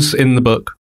Fuchikomas in the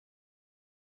book.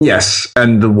 Yes,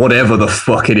 and the whatever the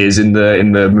fuck it is in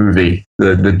the movie,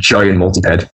 the giant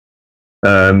multiped.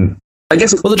 I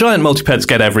guess. Well, the giant multipeds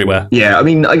get everywhere. Yeah, I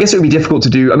mean, I guess it would be difficult to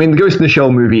do. I mean, the Ghost in the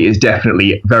Shell movie is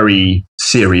definitely very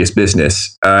serious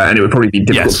business, and it would probably be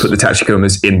difficult to put the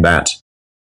Tachikomas in that.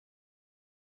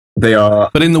 They are.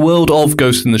 But in the world of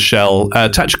Ghost in the Shell,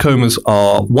 Tachikomas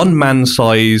are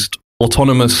one-man-sized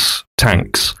autonomous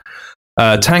tanks.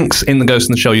 Tanks in the Ghost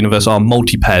in the Shell universe are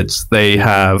multipeds. They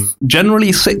have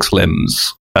generally 6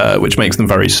 limbs, which makes them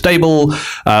very stable.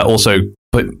 Also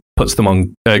puts them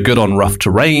on good on rough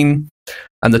terrain.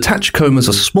 And the Tachikomas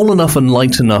are small enough and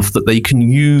light enough that they can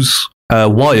use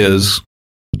wires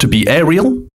to be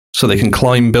aerial, so they can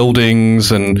climb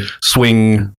buildings and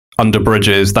swing under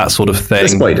bridges, that sort of thing. The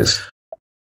spiders.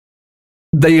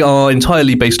 They are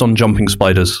entirely based on jumping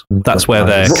spiders. That's where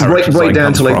their right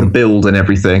down to like the build and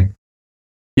everything.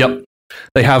 Yep.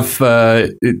 They have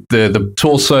the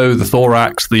torso, the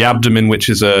thorax, the abdomen, which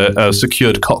is a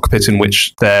secured cockpit in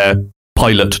which their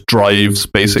pilot drives,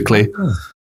 basically.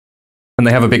 And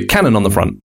they have a big cannon on the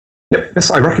front. Yep, yes,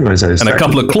 I recognise those. And a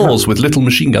couple of claws with little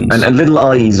machine guns. And little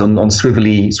eyes on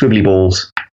swivelly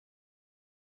balls.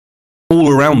 All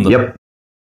around them. Yep.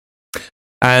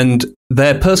 And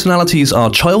their personalities are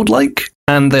childlike,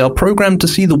 and they are programmed to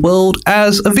see the world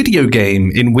as a video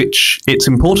game in which it's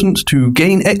important to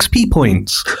gain XP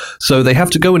points. So they have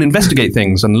to go and investigate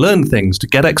things and learn things to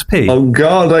get XP. Oh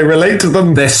god, I relate to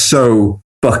them. They're so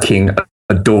fucking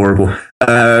adorable.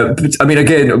 But, I mean,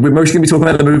 again, we're mostly going to be talking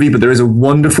about the movie, but there is a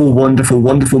wonderful, wonderful,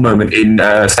 wonderful moment in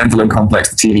Standalone Complex,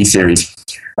 the TV series,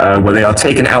 where they are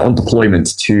taken out on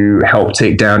deployment to help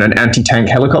take down an anti-tank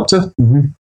helicopter. Mm-hmm.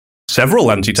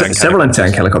 Several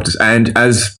anti-tank helicopters. And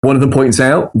as one of them points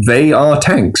out, they are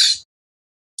tanks.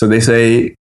 So they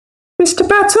say, Mr.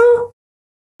 Bato,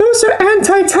 those are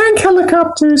anti-tank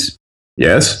helicopters.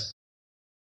 Yes.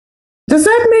 Does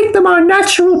that make them our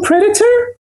natural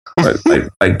predator?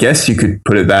 I guess you could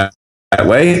put it that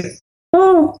way.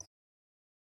 Oh.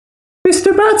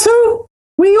 Mr. Bato,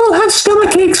 we all have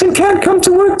stomach aches and can't come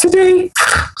to work today.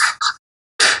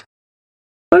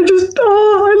 I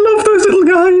love those little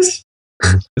guys.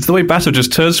 It's the way Bato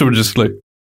just turns to him and just like,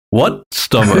 what?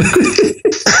 Stomach?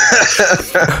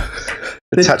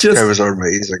 The Tachikos are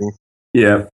amazing.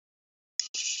 Yeah.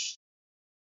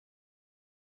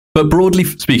 But broadly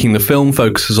speaking, the film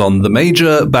focuses on the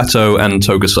Major, Bato, and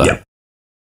Togusa, Yeah.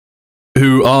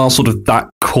 who are sort of that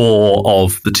core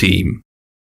of the team.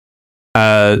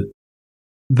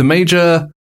 The Major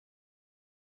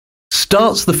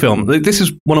starts the film. This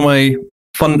is one of my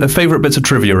favorite bits of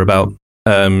trivia about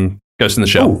Ghost in the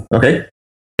Shell. Oh, okay.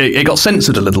 It got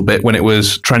censored a little bit when it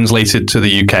was translated to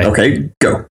the UK. Okay,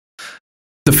 go.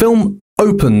 The film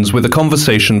opens with a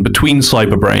conversation between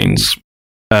cyberbrains,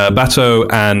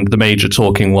 Bato and the Major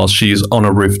talking while she's on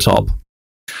a rooftop.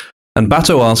 And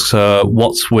Bato asks her,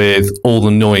 what's with all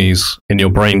the noise in your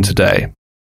brain today?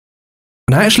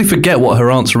 And I actually forget what her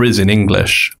answer is in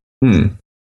English.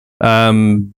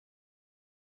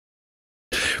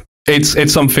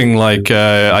 It's something like,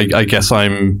 I guess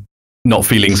I'm not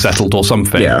feeling settled or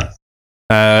something. Yeah.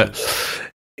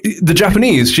 The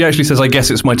Japanese, she actually says, I guess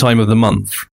it's my time of the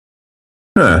month.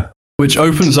 Huh. Which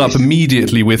opens up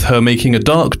immediately with her making a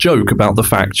dark joke about the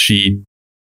fact she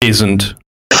isn't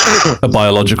a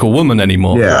biological woman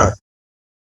anymore. Yeah.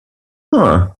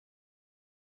 Huh.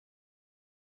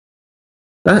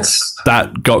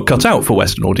 That got cut out for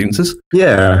Western audiences.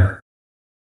 Yeah.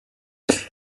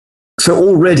 So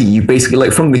already you basically,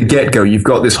 like from the get-go, you've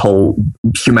got this whole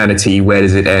humanity, where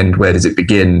does it end, where does it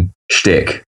begin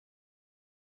shtick.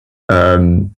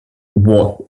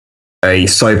 What a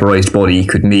cyberized body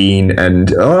could mean,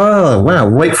 and wow,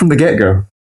 right from the get-go.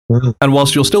 And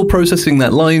whilst you're still processing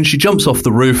that line, she jumps off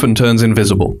the roof and turns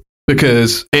invisible.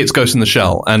 Because it's Ghost in the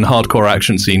Shell, and hardcore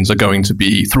action scenes are going to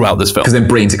be throughout this film. Because then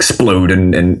brains explode,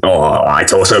 and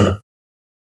it's awesome.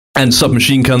 And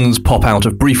submachine guns pop out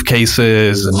of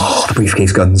briefcases. And the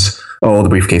briefcase guns. Oh, the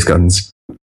briefcase guns.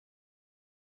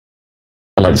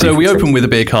 So we open with a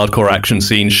big hardcore action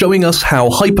scene showing us how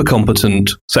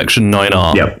hyper-competent Section 9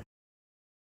 are. Yep.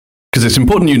 Because it's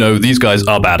important you know these guys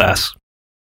are badass.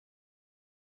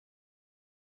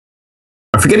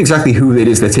 I forget exactly who it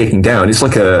is they're taking down. It's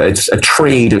like a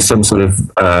trade of some sort of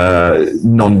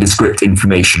nondescript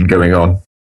information going on.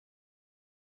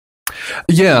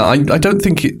 Yeah, I don't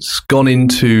think it's gone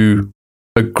into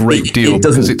a great deal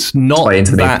because it's not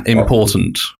that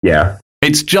important. Yeah.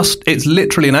 It's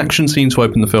literally an action scene to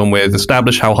open the film with,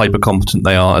 establish how hyper competent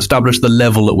they are, establish the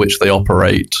level at which they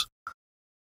operate,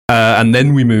 and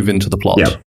then we move into the plot.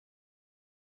 Yep.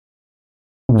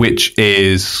 Which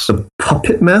is... The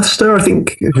Puppet Master, I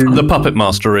think? The Puppet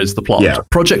Master is the plot. Yeah.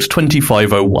 Project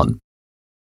 2501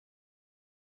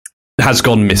 has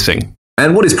gone missing.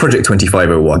 And what is Project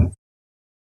 2501?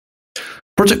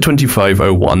 Project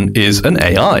 2501 is an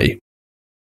AI.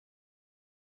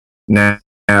 Now,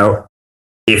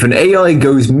 if an AI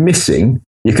goes missing,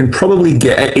 you can probably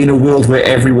get, in a world where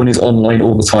everyone is online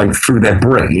all the time through their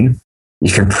brain,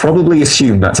 you can probably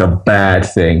assume that's a bad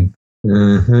thing.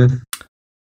 Mm-hmm.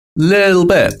 Little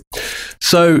bit.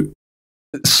 So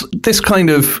this kind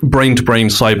of brain-to-brain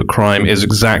cybercrime is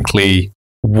exactly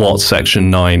what Section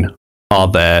 9 are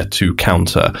there to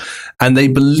counter. And they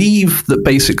believe that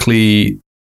basically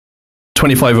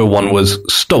 2501 was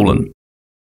stolen.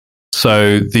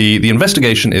 So the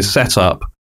investigation is set up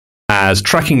as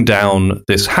tracking down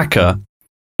this hacker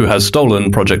who has stolen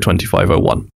Project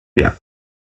 2501. Yeah.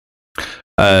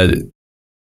 And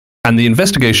the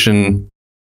investigation...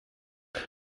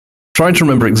 Trying to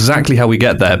remember exactly how we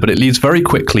get there, but it leads very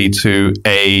quickly to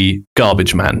a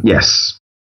garbage man. Yes.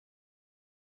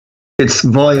 It's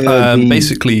via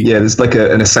basically... Yeah, there's like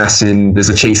an assassin. There's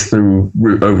a chase through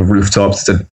over rooftops.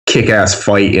 It's a kick-ass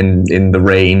fight in the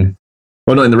rain.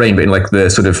 Well, not in the rain, but in like the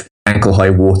sort of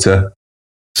ankle-high water.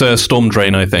 It's a storm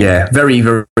drain, I think. Yeah, very,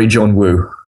 very John Woo.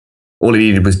 All it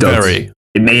needed was doves. Very.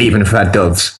 It may even have had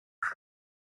doves.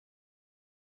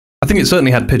 I think it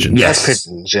certainly had pigeons. Yes.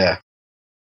 Pigeons, yeah.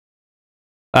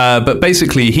 But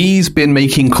basically, he's been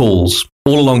making calls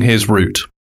all along his route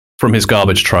from his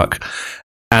garbage truck.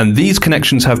 And these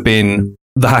connections have been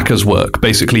the hacker's work.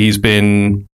 Basically,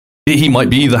 he might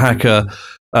be the hacker,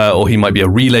 or he might be a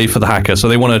relay for the hacker. So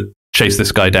they want to chase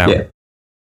this guy down. Yeah.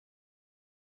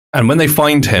 And when they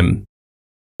find him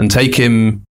and take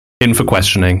him in for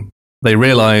questioning, they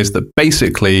realize that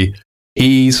basically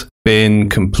he's been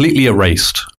completely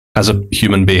erased as a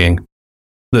human being.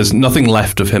 There's nothing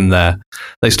left of him there.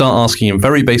 They start asking him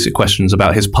very basic questions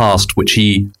about his past, which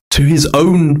he, to his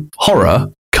own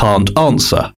horror, can't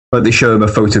answer. But they show him a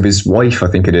photo of his wife, I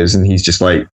think it is, and he's just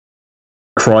like,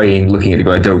 crying, looking at it,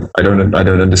 going, I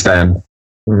don't understand.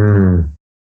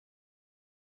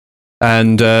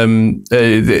 And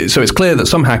so it's clear that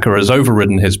some hacker has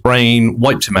overridden his brain,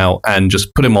 wiped him out, and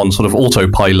just put him on sort of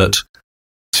autopilot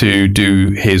to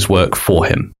do his work for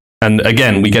him. And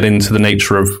again, we get into the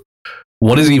nature of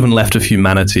what is even left of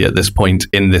humanity at this point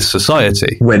in this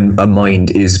society. When a mind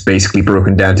is basically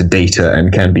broken down to data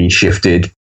and can be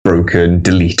shifted, broken,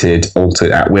 deleted,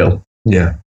 altered at will.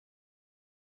 Yeah.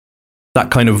 That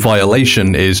kind of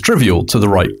violation is trivial to the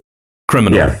right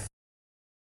criminal. Yeah.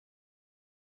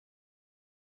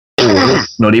 Or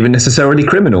not even necessarily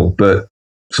criminal, but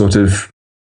sort of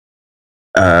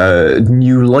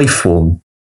new life form.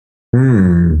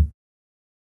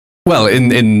 Well, in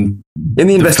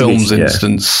the film's yeah.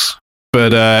 instance,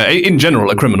 but in general,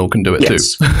 a criminal can do it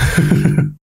Yes. too.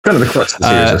 Kind of the crux of the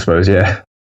series, I suppose, yeah.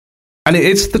 And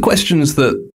it's the questions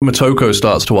that Motoko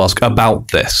starts to ask about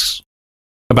this,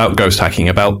 about ghost hacking,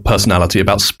 about personality,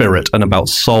 about spirit, and about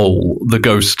soul, the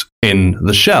ghost in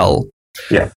the shell,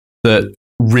 that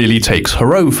really takes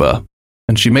her over.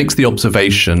 And she makes the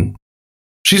observation,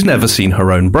 she's never seen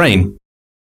her own brain.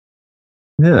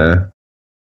 Yeah.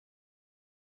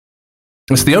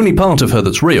 It's the only part of her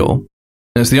that's real,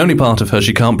 and it's the only part of her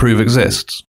she can't prove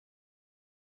exists.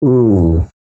 Ooh.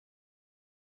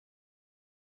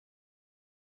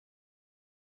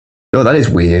 Oh, that is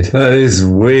weird. That is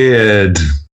weird.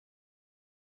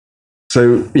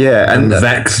 So, yeah, and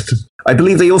vexed. I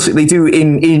believe they do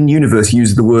in universe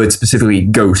use the word specifically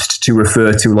ghost to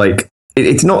refer to like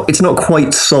it's not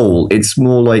quite soul. It's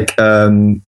more like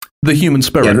the human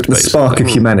spirit, the spark of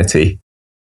humanity.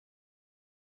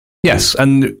 Yes,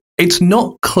 and it's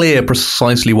not clear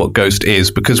precisely what ghost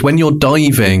is, because when you're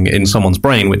diving in someone's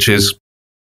brain, which is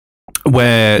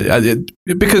where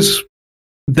because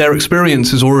their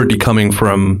experience is already coming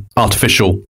from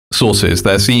artificial sources,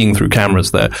 they're seeing through cameras,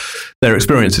 their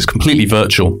experience is completely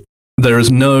virtual. There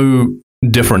is no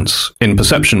difference in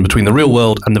perception between the real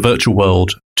world and the virtual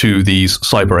world to these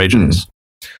cyber agents.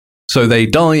 So they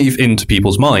dive into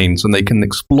people's minds and they can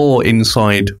explore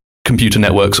inside computer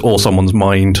networks or someone's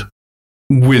mind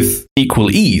with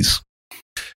equal ease.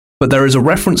 But there is a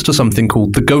reference to something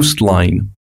called the ghost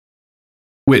line,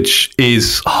 which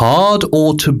is hard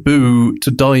or taboo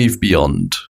to dive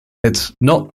beyond. It's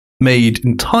not made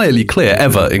entirely clear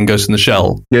ever in Ghost in the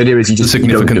Shell the idea is the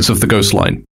significance of the ghost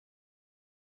line.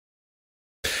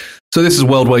 So this is a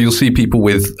world where you'll see people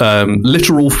with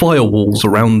literal firewalls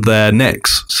around their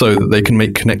necks so that they can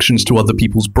make connections to other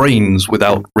people's brains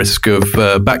without risk of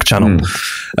back channel.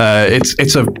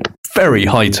 It's a very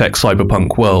high-tech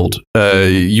cyberpunk world.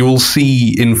 You will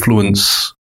see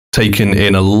influence taken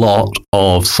in a lot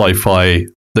of sci-fi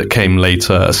that came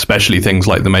later, especially things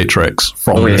like The Matrix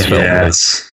from this film.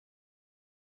 Yes.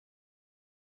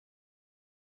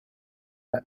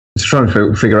 Just trying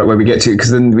to figure out where we get to,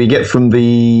 because then we get from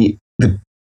the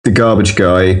garbage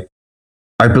guy.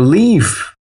 I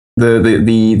believe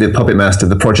the puppet master,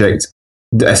 the project,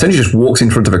 essentially just walks in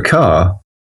front of a car.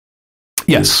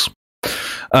 Yes,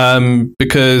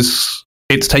 because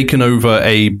it's taken over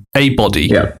a body.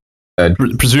 Yeah.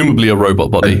 Presumably a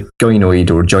robot body.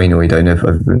 Gynoid or gynoid,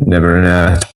 I've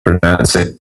never pronounced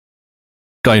it.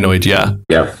 Gynoid, yeah.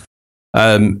 Yeah.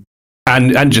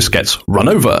 And just gets run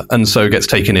over, and so gets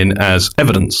taken in as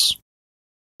evidence.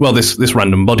 Well, this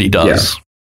random body does.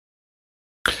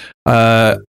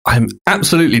 Yeah. I'm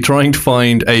absolutely trying to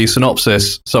find a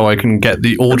synopsis so I can get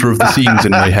the order of the scenes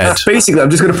in my head. Basically, I'm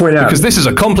just going to point out, because this is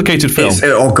a complicated film.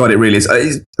 Oh god, it really is.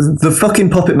 The fucking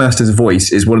Puppet Master's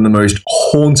voice is one of the most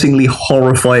hauntingly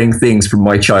horrifying things from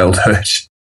my childhood.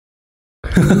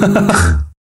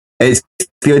 It's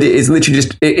the idea is literally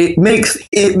just it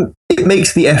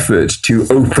makes the effort to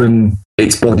open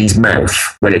its body's mouth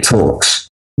when it talks.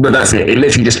 But that's it. It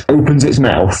literally just opens its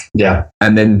mouth,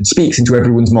 and then speaks into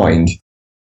everyone's mind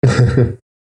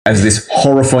as this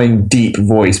horrifying deep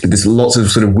voice, but there's lots of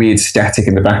sort of weird static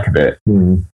in the back of it.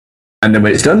 And then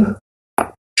when it's done,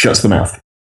 shuts the mouth.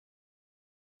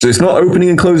 So it's not opening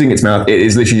and closing its mouth. It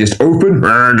is literally just open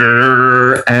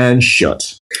and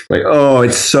shut. Like, oh,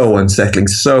 it's so unsettling,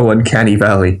 so uncanny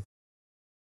valley.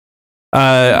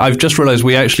 I've just realized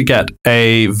we actually get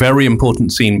a very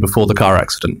important scene before the car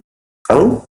accident.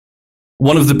 Oh?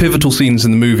 One of the pivotal scenes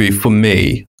in the movie for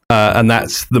me, and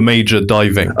that's the major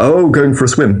diving. Oh, going for a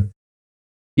swim.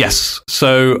 Yes.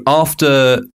 So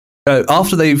after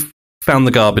they've found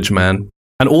the garbage man,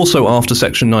 and also after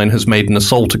Section 9 has made an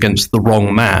assault against the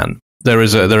wrong man, there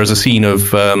is a scene of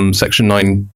Section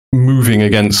 9 moving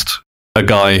against a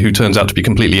guy who turns out to be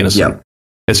completely innocent. Yep.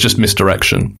 It's just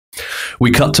misdirection.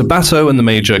 We cut to Bato and the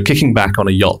Major kicking back on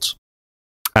a yacht.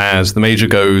 as the Major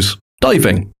goes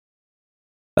diving.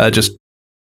 Just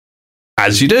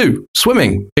as you do,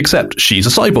 swimming, except she's a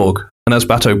cyborg. And as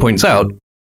Bato points out,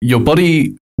 your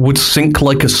body would sink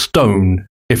like a stone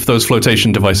if those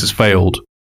flotation devices failed.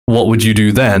 What would you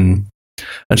do then?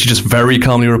 And she just very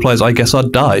calmly replies, I guess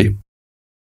I'd die.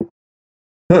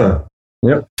 Huh.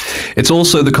 Yep. It's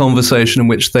also the conversation in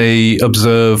which they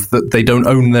observe that they don't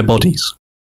own their bodies.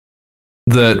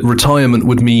 That retirement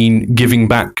would mean giving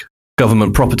back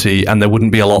government property and there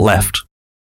wouldn't be a lot left.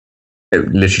 It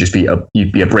would literally just be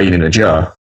you'd be a brain in a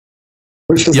jar.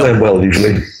 Which doesn't end well,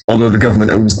 usually. Although the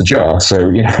government owns the jar, so,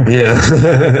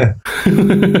 Yeah.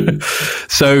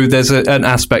 So there's an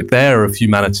aspect there of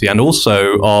humanity and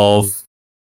also of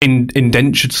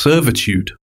indentured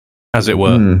servitude, as it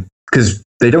were. Because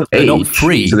they don't They're age, not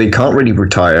free. so they can't really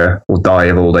retire or die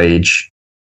of old age.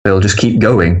 They'll just keep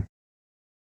going.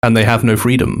 And they have no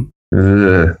freedom.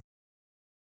 Ugh.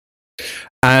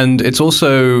 And it's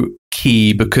also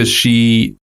key because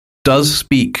she does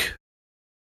speak.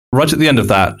 Right at the end of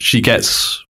that, she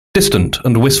gets distant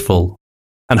and wistful,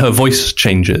 and her voice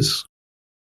changes.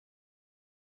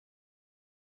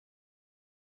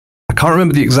 I can't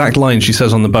remember the exact line she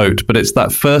says on the boat, but it's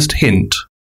that first hint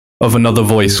of another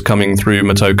voice coming through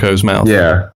Motoko's mouth.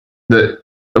 Yeah.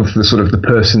 Of the sort of the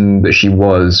person that she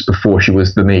was before she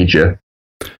was the Major.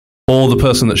 Or the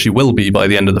person that she will be by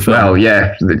the end of the film. Well,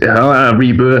 yeah.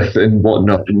 Rebirth and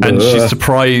whatnot. And she's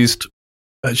surprised.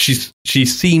 She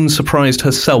seems surprised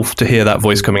herself to hear that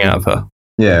voice coming out of her.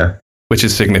 Yeah. Which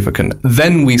is significant.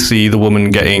 Then we see the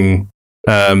woman getting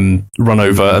run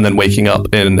over and then waking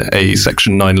up in a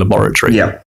Section 9 laboratory.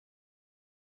 Yeah.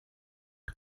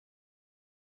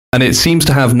 And it seems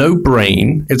to have no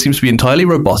brain. It seems to be entirely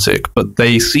robotic, but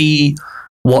they see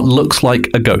what looks like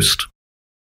a ghost.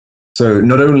 So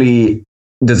not only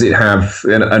does it have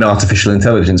an artificial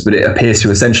intelligence, but it appears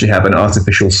to essentially have an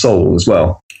artificial soul as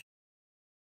well.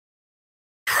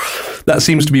 That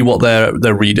seems to be what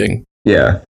they're reading.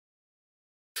 Yeah.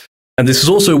 And this is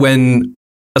also when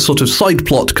a sort of side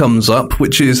plot comes up,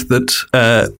 which is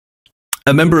that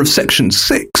a member of Section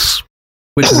 6,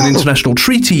 which is an international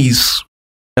treaties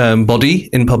body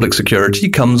in public security,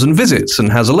 comes and visits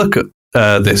and has a look at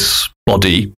this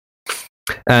body.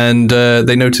 And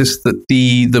they noticed that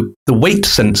the weight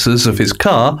sensors of his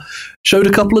car showed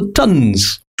a couple of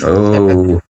tons.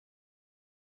 Oh.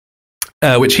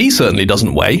 Which he certainly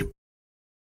doesn't weigh.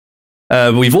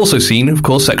 We've also seen, of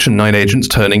course, Section 9 agents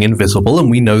turning invisible,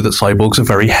 and we know that cyborgs are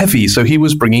very heavy, so he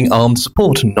was bringing armed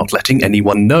support and not letting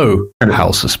anyone know.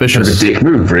 How suspicious. Kind of a dick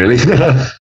move, really.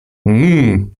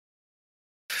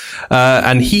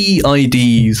 And he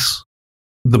IDs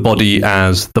the body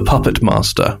as the Puppet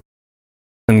Master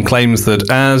and claims that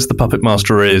as the Puppet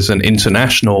Master is an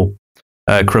international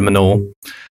criminal,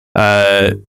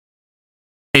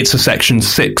 it's a Section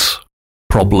 6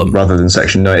 problem. Rather than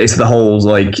Section 9. It's the whole,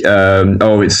 like,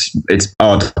 it's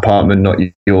our department, not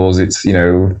yours. It's,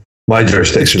 My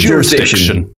jurisdiction. It's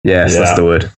jurisdiction. Yes, that's the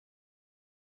word.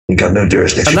 You got no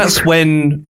jurisdiction. And that's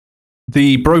when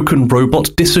the broken robot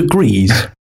disagrees.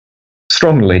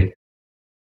 Strongly.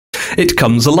 It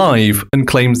comes alive and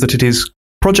claims that it is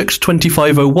Project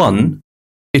 2501,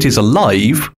 it is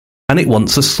alive, and it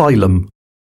wants asylum.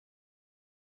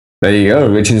 There you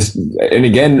go, which is, and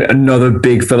again, another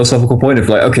big philosophical point of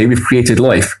like, okay, we've created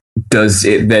life. Does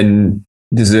it then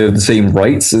deserve the same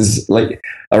rights as, like,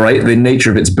 all right, the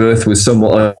nature of its birth was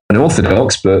somewhat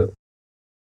unorthodox, but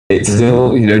it's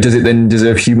still, does it then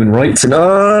deserve human rights? And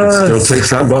It still takes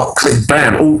that box.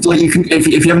 bam! Oh, like you can, if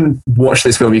you haven't watched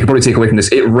this film, you can probably take away from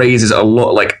this. It raises a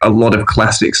lot of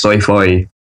classic sci-fi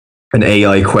and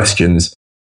AI questions,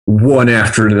 one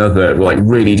after another, like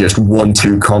really just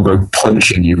 1-2 combo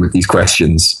punching you with these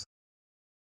questions.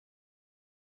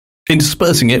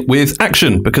 Interspersing it with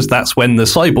action, because that's when the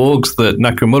cyborgs that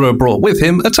Nakamura brought with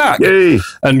him attack. Yay!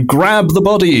 And grab the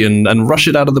body and rush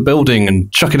it out of the building and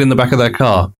chuck it in the back of their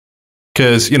car.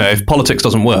 Because, if politics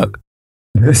doesn't work.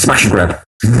 Smash and grab.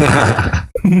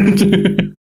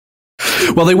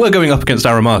 Well, they were going up against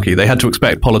Aramaki. They had to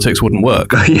expect politics wouldn't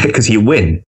work. Yeah, because he'll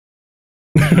win.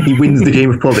 He wins the game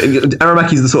of politics.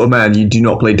 Aramaki's the sort of man you do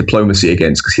not play diplomacy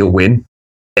against, because he'll win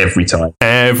every time.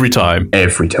 Every time.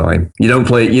 Every time. You don't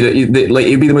play. Like,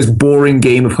 it'd be the most boring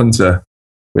game of Hunter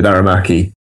with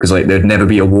Aramaki, because there'd never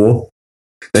be a war.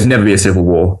 There'd never be a civil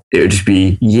war. It would just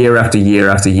be year after year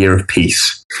after year of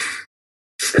peace,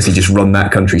 because he just run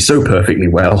that country so perfectly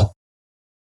well.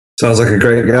 Sounds like a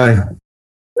great guy.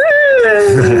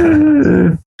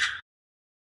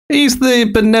 He's the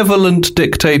benevolent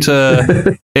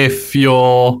dictator if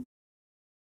you're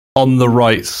on the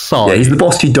right side. Yeah, he's the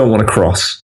boss you don't want to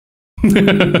cross.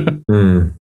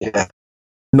 Mm. Yeah.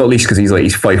 Not least because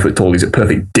he's 5 foot tall. He's a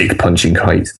perfect dick punching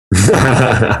height.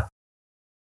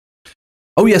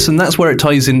 Oh, yes, and that's where it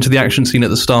ties into the action scene at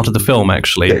the start of the film,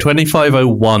 actually. Yeah.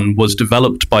 2501 was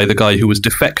developed by the guy who was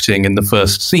defecting in the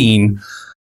first scene,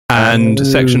 and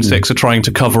Section 6 are trying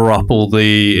to cover up all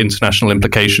the international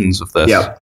implications of this.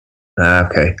 Yeah.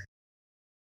 Okay.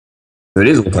 So it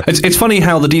is all It's funny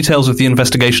how the details of the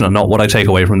investigation are not what I take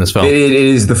away from this film. It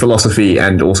is the philosophy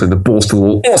and also the balls to the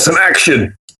wall. Awesome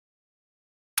action!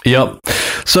 Yep.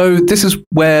 So this is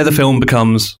where the film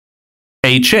becomes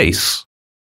a chase.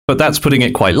 But that's putting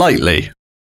it quite lightly.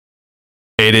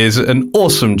 It is an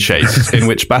awesome chase in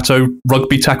which Bato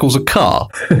rugby tackles a car.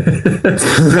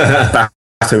 Bato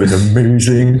is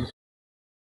amazing.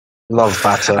 Love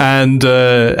Bato. And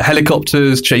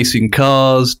helicopters chasing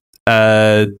cars.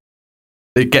 They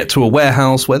get to a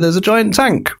warehouse where there's a giant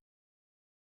tank.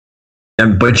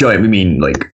 And by giant, we mean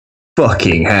like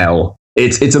fucking hell.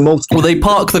 It's a multi. Well, they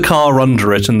park the car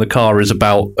under it, and the car is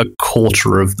about a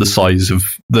quarter of the size of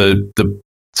the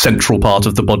central part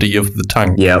of the body of the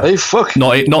tank. Yeah. Hey, fuck.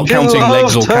 Not counting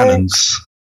legs or cannons.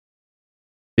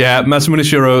 Yeah, Masamune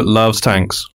Shirow loves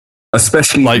tanks.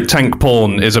 Especially Like, tank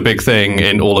porn is a big thing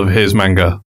in all of his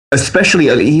manga. especially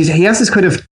he has this kind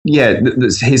of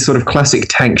his sort of classic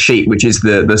tank shape, which is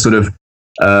the sort of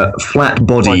flat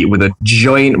body with a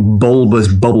giant bulbous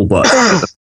bubble butt.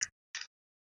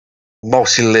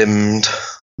 Multi-limbed.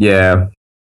 Yeah.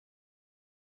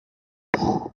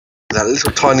 That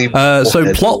little tiny. So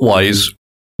forehead. plot-wise,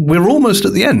 we're almost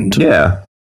at the end. Yeah.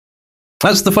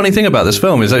 That's the funny thing about this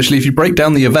film, is actually if you break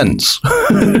down the events,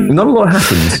 Not a lot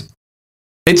happens.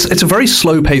 it's a very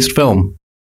slow-paced film.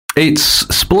 It's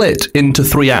split into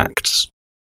 3 acts.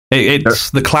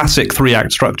 It's the classic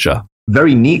 3-act structure.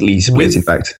 Very neatly split, in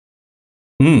fact.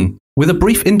 With a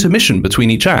brief intermission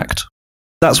between each act.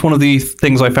 That's one of the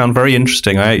things I found very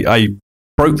interesting. I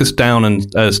broke this down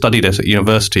and studied it at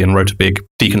university and wrote a big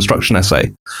deconstruction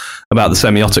essay about the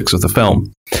semiotics of the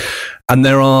film. And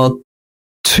there are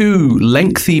 2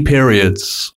 lengthy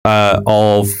periods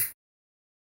of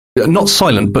not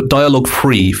silent, but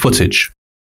dialogue-free footage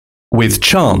with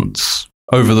chants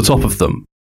over the top of them.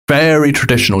 Very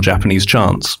traditional Japanese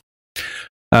chants.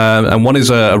 And one is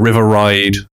a river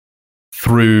ride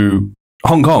through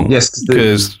Hong Kong. Yes,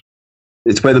 because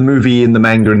it's where the movie and the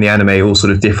manga and the anime all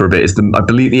sort of differ a bit. I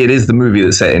believe it is the movie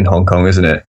that's set in Hong Kong, isn't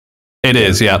it? it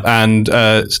is, yeah. And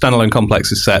Standalone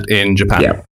Complex is set in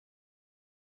Japan.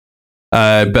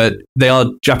 Yeah. But they are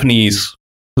Japanese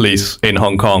police in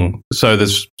Hong Kong. So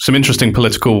there's some interesting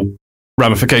political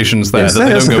ramifications there that they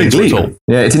don't go into at all.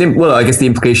 Yeah, well, I guess the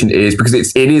implication is because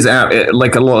it is out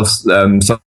like a lot of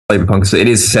cyberpunk. So it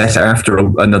is set after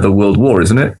another world war,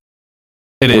 isn't it?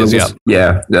 It is, yeah.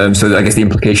 Yeah. So I guess the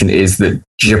implication is that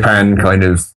Japan kind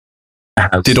of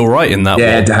Did all right in that war.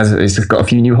 it's got a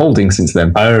few new holdings since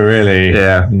then. Oh, really?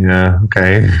 Yeah. Yeah.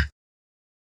 Okay.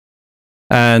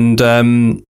 And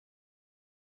I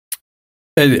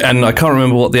can't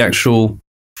remember what the actual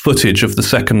footage of the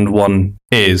second one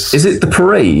is. Is it the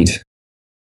parade?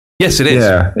 Yes, it is.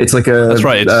 Yeah, it's like a That's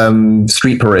right,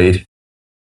 street parade.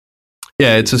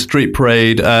 Yeah, it's a street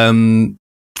parade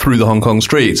through the Hong Kong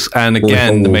streets. And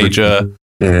again, the Major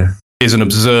is an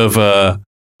observer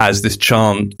as this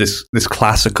chant, this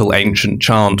classical ancient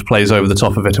chant plays over the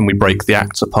top of it, and we break the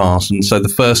acts apart. And so the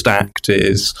first act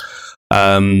is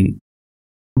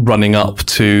running up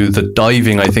to the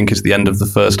diving, I think is the end of the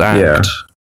first act. Yeah.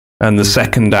 And the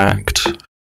second act,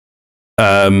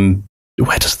 where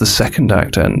does the second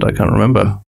act end? I can't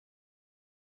remember.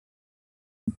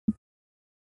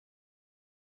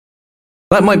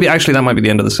 That might be the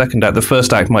end of the second act. The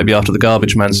first act might be after the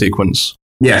garbage man sequence.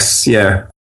 Yes, yeah.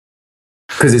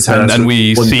 Because it's and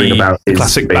we see about the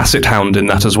classic Basset Hound in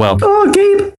that as well. Oh,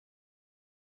 Gabe!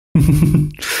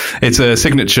 It's a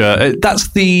signature. Isn't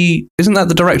that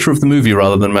the director of the movie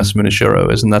rather than Masamune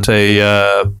Shirow? Isn't that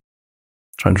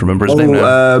trying to remember his name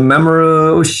now?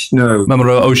 Mamoru Oshii. No.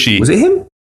 Mamoru Oshii. Was it him?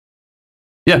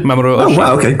 Yeah, Mamoru Oshii. Oh,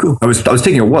 wow, okay, cool. I was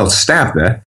taking a wild stab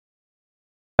there.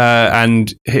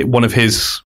 And one of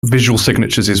his visual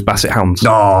signatures is Basset Hounds.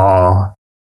 Oh.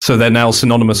 So they're now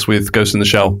synonymous with Ghost in the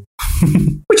Shell.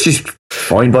 Which is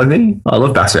fine by me. I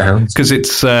love Basset Hounds. Because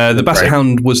it's the Basset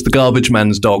Hound was the garbage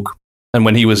man's dog. And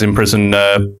when he was in prison,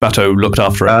 Bato looked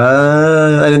after it.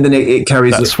 And then it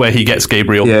carries... That's where he gets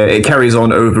Gabriel. Yeah, it carries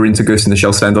on over into Ghost in the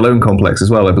Shell standalone complex as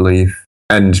well, I believe.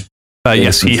 And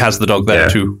yes, he has the dog there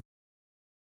too.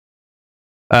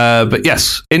 But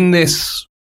yes, in this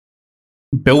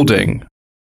building,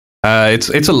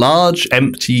 It's a large,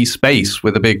 empty space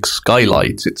with a big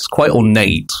skylight. It's quite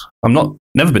ornate.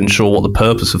 Never been sure what the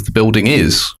purpose of the building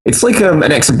is. It's like an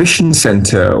exhibition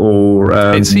center, or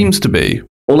It seems to be.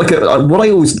 or like what I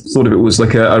always thought of it was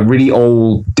like a really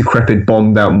old, decrepit,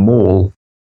 bombed-out mall.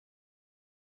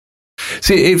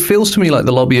 See, it feels to me like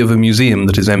the lobby of a museum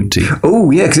that is empty. Oh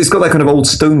yeah, because it's got that kind of old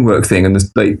stonework thing, and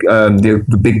there's like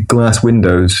the big glass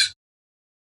windows.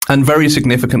 And very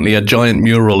significantly, a giant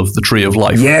mural of the Tree of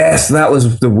Life. Yes, that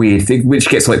was the weird thing, which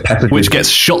gets like peppered, Which gets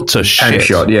shot to shit.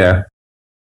 shot. Yeah,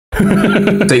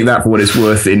 take that for what it's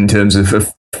worth in terms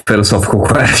of philosophical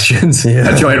questions.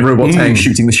 Yeah. A giant robot tank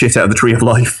shooting the shit out of the Tree of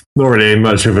Life. Not really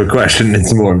much of a question.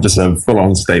 It's more of just a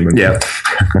full-on statement. Yeah,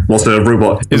 whilst a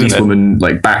robot Isn't it? policewoman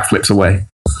like backflips away.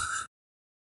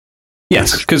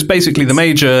 Yes, because basically the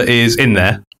Major is in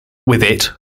there with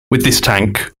this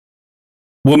tank.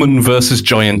 Woman versus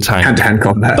giant tank. Hand-to-hand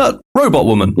combat. But robot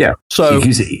woman. Yeah. So,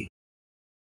 Easy.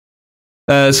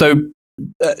 her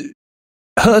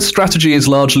strategy is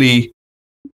largely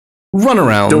run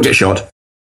around. Don't get shot.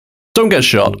 Don't get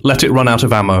shot. Let it run out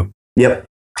of ammo. Yep.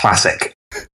 Classic.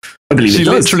 I believe She it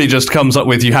does. literally just comes up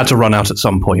with, you had to run out at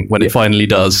some point when it finally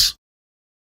does.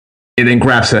 It then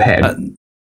grabs her head Uh,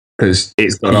 because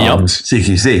it's got Yup. arms.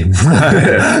 CQC.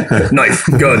 Knife,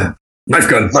 gun, knife,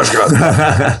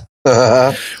 gun.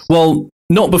 Well,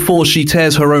 not before she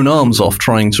tears her own arms off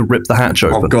trying to rip the hatch Oh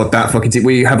open. god, that fucking thing.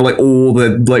 We have like all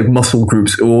the like muscle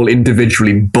groups all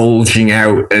individually bulging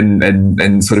out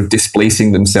and sort of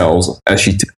displacing themselves as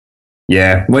she.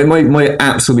 Yeah, my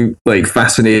absolute like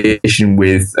fascination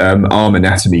with arm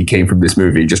anatomy came from this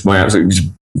movie. Just my absolute just,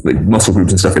 like muscle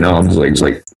groups and stuff in arms. Like it's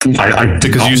like I did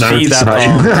Because not you know see that today.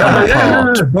 arm come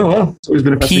apart, Oh, well, it's always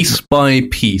been a fascination. piece by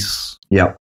piece.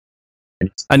 Yeah.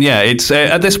 And yeah, it's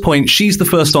at this point, she's the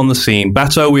first on the scene.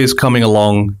 Bato is coming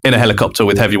along in a helicopter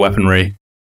with heavy weaponry,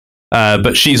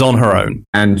 but she's on her own.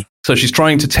 And So she's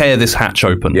trying to tear this hatch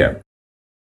open, yeah,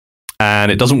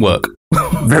 and it doesn't work.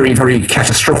 very, very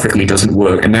catastrophically doesn't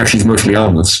work. And now she's mostly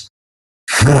armless.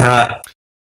 And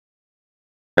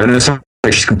then sorry,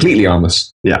 she's completely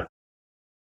armless.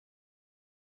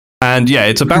 And yeah,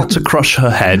 it's about to crush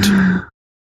her head.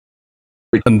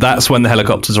 And that's when the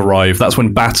helicopters arrive. That's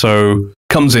when Bato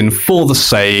comes in for the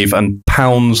save and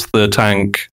pounds the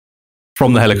tank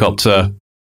from the helicopter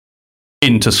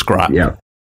into scrap. Yeah.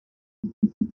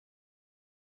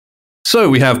 So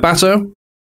we have Bato.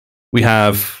 We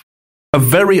have a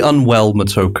very unwell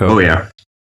Motoko. Oh yeah.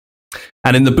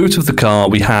 And in the boot of the car,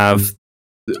 we have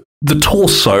the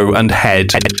torso and head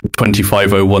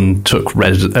 2501 took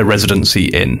residency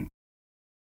in.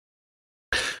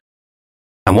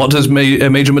 And what does Major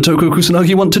Motoko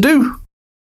Kusanagi want to do?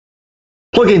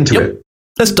 Plug into Yep. it.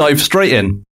 Let's dive straight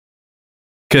in.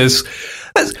 Because,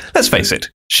 let's face it,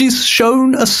 she's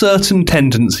shown a certain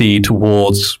tendency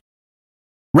towards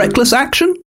reckless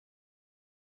action.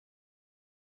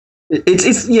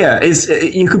 It's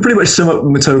you could pretty much sum up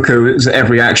Motoko's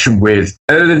every action with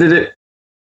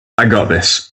I got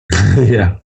this.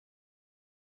 Yeah.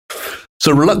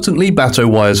 So reluctantly, Bato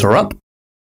wires her up.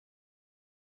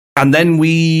 And then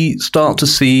we start to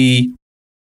see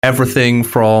everything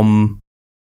from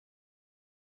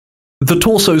the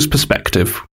torso's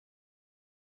perspective.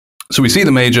 So we see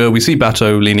the Major, we see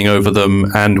Bato leaning over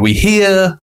them, and we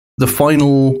hear the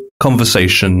final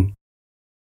conversation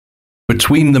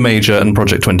between the Major and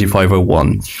Project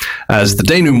 2501 as the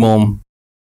denouement.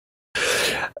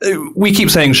 We keep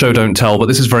saying show, don't tell, but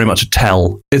this is very much a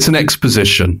tell. It's an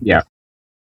exposition. Yeah.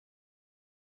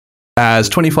 As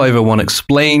 2501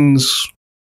 explains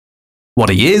what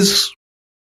he is,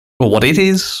 or what it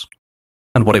is,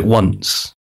 and what it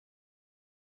wants.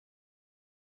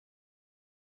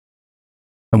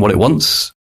 And what it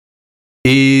wants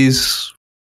is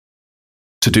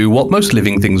to do what most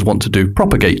living things want to do,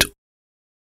 propagate.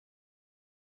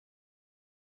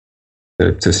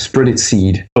 To spread its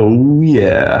seed. Oh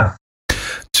yeah.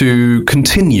 To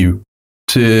continue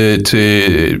to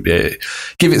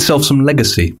give itself some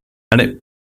legacy. And it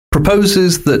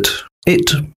proposes that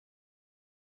it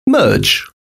merge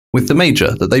with the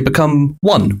Major, that they become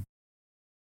one.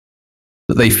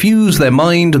 That they fuse their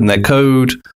mind and their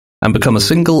code and become a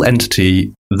single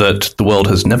entity that the world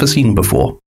has never seen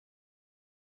before.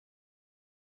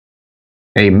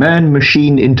 A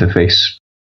man-machine interface.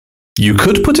 You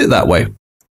could put it that way.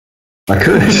 I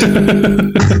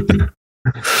could.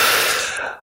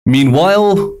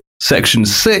 Meanwhile, Section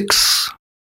 6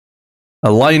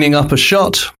 are lining up a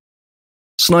shot,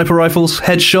 sniper rifles,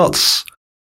 headshots,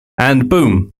 and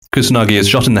boom, Kusanagi is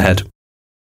shot in the head.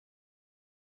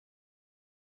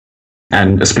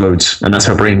 and explodes, and that's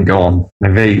her brain gone.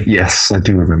 Yes, I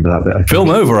do remember that bit. Film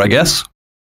over, I guess.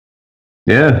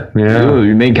 Yeah. Oh,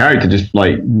 your main character just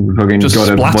like fucking Just got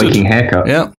a splattered. Viking haircut.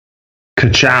 Yeah.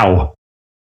 Ka-chow.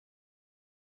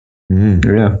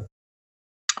 Yeah.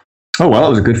 Oh well, that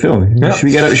was a good film. Yeah. Should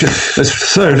we get it?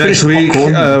 So next week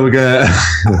we're gonna.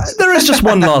 There is just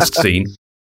one last scene,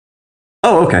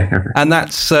 Oh, okay. and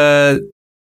that's a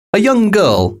young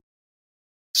girl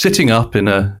sitting up in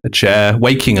a chair,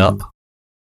 waking up,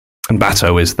 and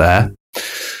Bato is there.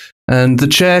 And the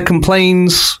chair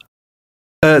complains.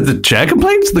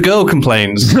 The girl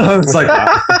complains. No, it's like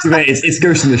that. It's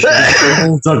Ghost in the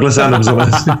Shell. Douglas Adams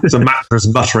almost. It's a mattress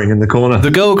muttering in the corner.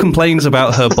 The girl complains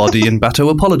about her body, and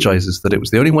Bato apologizes that it was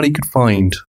the only one he could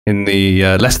find in the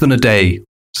less than a day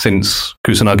since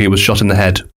Kusanagi was shot in the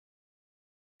head.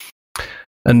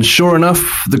 And sure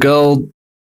enough, the girl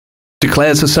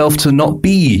declares herself to not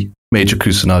be Major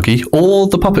Kusanagi or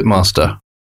the Puppet Master.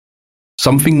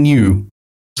 Something new,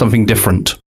 something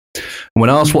different. When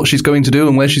asked what she's going to do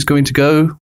and where she's going to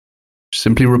go, she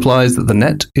simply replies that the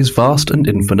net is vast and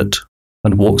infinite,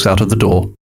 and walks out of the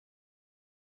door.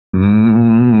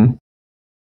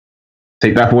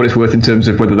 Take that for what it's worth in terms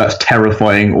of whether that's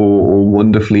terrifying or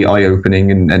wonderfully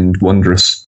eye-opening and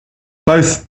wondrous.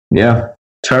 Both Yeah.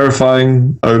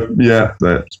 terrifying. Oh, yeah,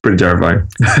 it's pretty terrifying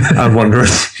and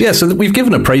wondrous. Yeah, so we've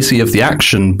given a précis of the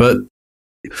action, but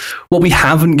what we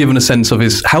haven't given a sense of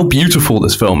is how beautiful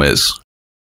this film is.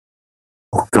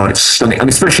 Oh God, it's stunning. I mean,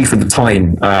 especially for the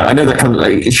time. I know that kind of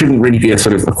like, it shouldn't really be a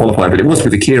sort of a qualifier, but it was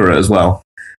with Akira as well.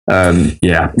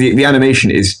 Yeah, the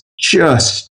animation is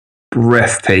just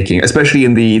breathtaking, especially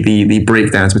in the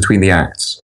breakdowns between the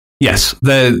acts. Yes,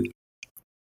 they're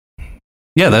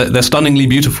stunningly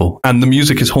beautiful, and the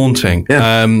music is haunting.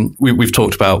 Yeah. We've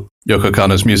talked about Yoko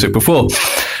Kanno's music before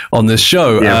on this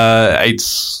show. Yeah.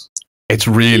 It's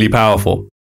really powerful,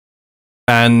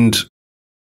 and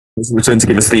Return to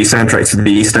give us the soundtrack to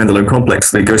the standalone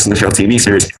complex, the Ghost in the Shell TV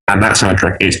series, and that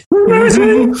soundtrack is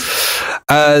amazing.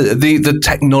 The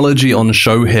technology on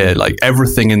show here, like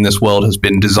everything in this world has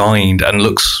been designed and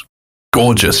looks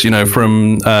gorgeous. You know,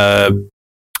 from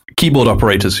keyboard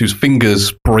operators whose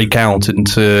fingers break out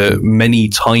into many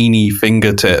tiny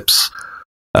fingertips.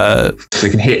 So you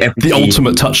can hit every The key.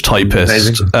 ultimate touch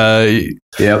typist.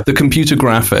 Yeah. The computer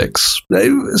graphics,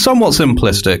 somewhat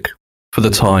simplistic for the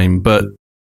time, but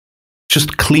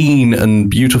just clean and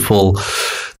beautiful.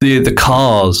 The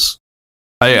cars.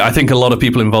 I think a lot of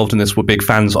people involved in this were big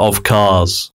fans of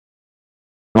cars.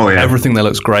 Oh yeah. Everything there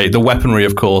looks great. The weaponry,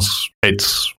 of course,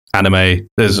 it's anime.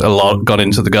 There's a lot gone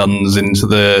into the guns, into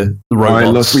the robots. I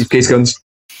love briefcase guns.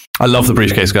 I love the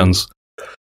briefcase guns.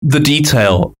 The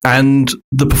detail and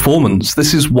the performance.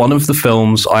 This is one of the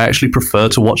films I actually prefer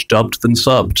to watch dubbed than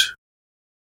subbed.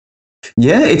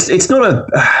 Yeah, it's not a.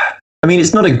 I mean,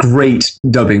 it's not a great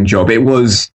dubbing job. It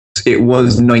was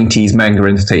 90s manga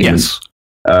entertainment. Yes.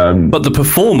 But But the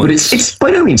performance. it's by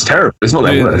no means terrible. It's not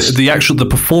that worse. the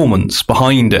performance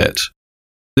behind it.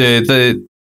 The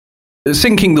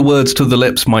syncing the words to the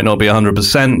lips might not be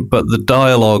 100%, but the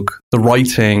dialogue, the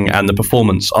writing, and the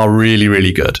performance are really,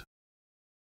 really good.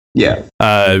 Yeah.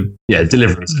 Yeah,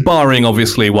 deliveries. Barring,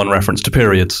 obviously, one reference to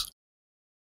periods.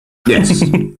 Yes.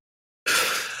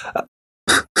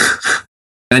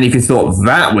 And if you thought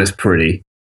that was pretty,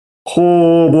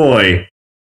 oh boy,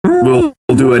 we'll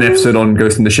do an episode on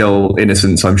Ghost in the Shell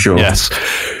Innocence, I'm sure. Yes.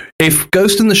 If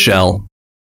Ghost in the Shell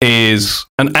is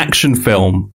an action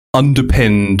film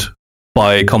underpinned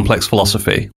by complex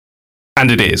philosophy, and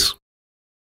it is,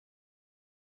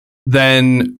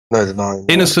 then No denying.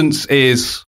 that. Innocence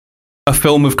is a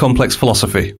film of complex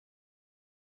philosophy.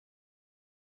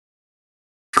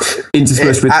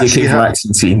 Interspersed It with the actually occasional had-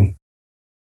 action scene.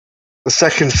 The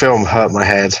second film hurt my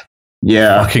head.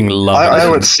 Yeah. Fucking love I it.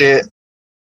 went to see it.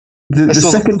 The This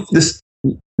was-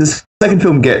 second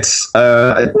film gets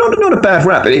not a bad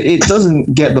rap, but it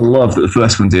doesn't get the love that the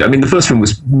first one did. I mean, the first one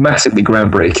was massively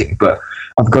groundbreaking, but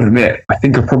I've got to admit, I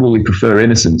think I probably prefer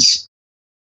Innocence.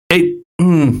 They're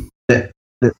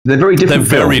very different.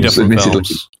 They're very films, different admittedly.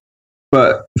 films.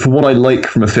 But for what I like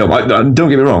from a film, don't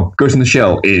get me wrong, Ghost in the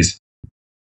Shell is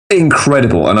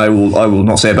incredible, and I will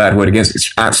not say a bad word against it.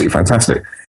 It's absolutely fantastic.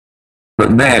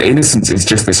 But man, Innocence is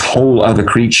just this whole other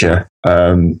creature,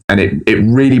 and it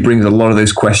really brings a lot of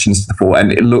those questions to the fore,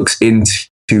 and it looks into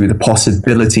the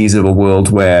possibilities of a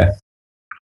world where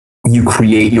you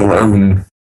create your own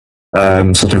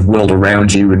sort of world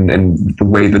around you, and the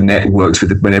way the net works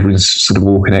with it when everyone's sort of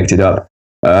all connected up.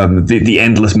 The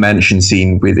endless mansion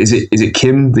scene with is it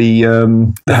Kim the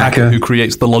The hacker who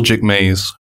creates the logic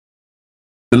maze.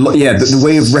 The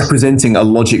way of representing a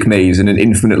logic maze in an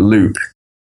infinite loop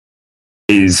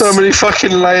is So many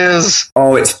fucking layers.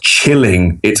 oh, it's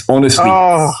chilling. It's honestly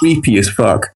Oh. creepy as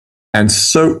fuck, and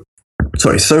so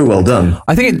well done.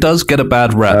 I think it does get a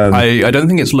bad rep. Um, I don't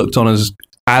think it's looked on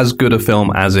as good a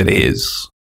film as it is.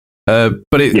 But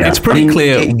Yeah. it's pretty I mean,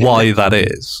 clear why that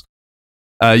is.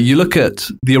 You look at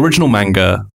the original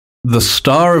manga, the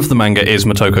star of the manga is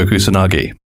Motoko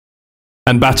Kusanagi.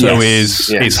 And Bato Yes,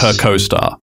 is her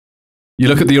co-star. You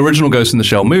look at the original Ghost in the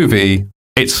Shell movie,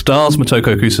 it stars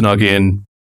Motoko Kusanagi and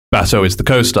Bato is the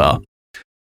co-star.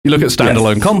 You look at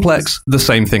Standalone Complex, the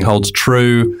same thing holds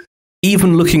true.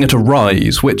 Even looking at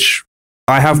Arise, which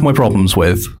I have my problems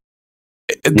with,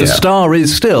 the star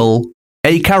is still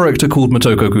a character called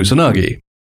Motoko Kusanagi.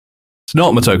 It's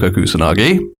not Motoko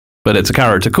Kusanagi, but it's a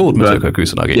character called Motoko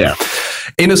Kusanagi. Yeah.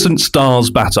 Innocent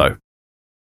stars Bato.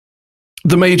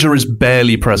 The Major is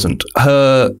barely present.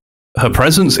 Her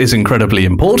presence is incredibly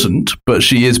important, but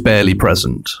she is barely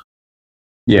present.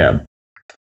 Yeah.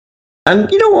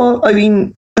 And you know what? I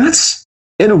mean, that's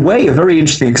in a way a very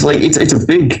interesting because like it's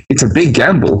a big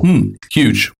gamble.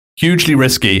 Huge. Hugely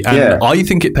risky. And Yeah. I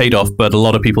think it paid off, but a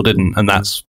lot of people didn't, and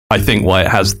that's I think why it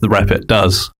has the rep it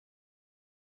does.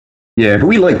 Yeah, but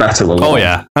we like Bato a lot. Oh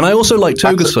yeah. And I also like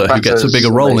Togusa, who gets a Bato's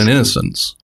bigger role in amazing.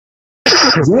 Innocence.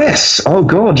 Yes. Oh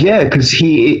God, yeah, because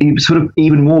he sort of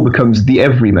even more becomes the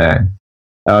everyman.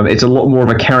 It's a lot more of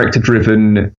a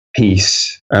character-driven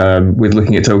piece with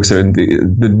looking at Togusa and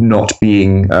the not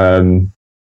being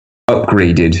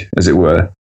upgraded, as it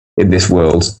were, in this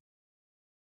world.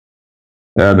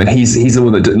 And he's the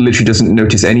one that literally doesn't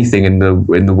notice anything in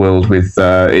the world with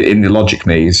in the logic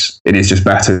maze. It is just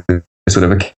Bato sort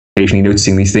of occasionally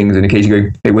noticing these things and occasionally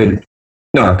going, "Hey, wait,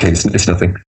 no, okay, it's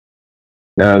nothing."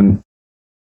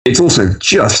 It's also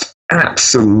just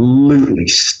absolutely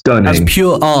stunning. As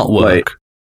pure artwork, Like-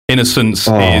 Innocence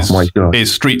my God.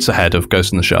 is streets ahead of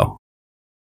Ghost in the Shell.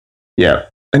 Yeah,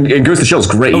 and Ghost in the Shell's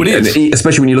great. Oh, it is. And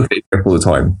especially when you look at it all the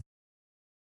time.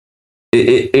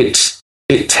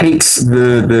 It takes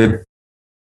the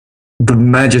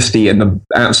majesty and the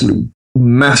absolute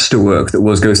masterwork that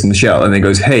was Ghost in the Shell, and then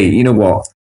goes, "Hey, you know what?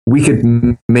 We could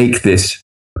make this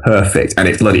perfect," and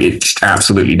it just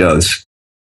absolutely does.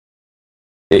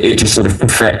 It just sort of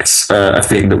perfects a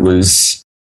thing that was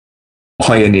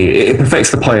pioneer. It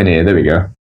perfects the pioneer. There we go.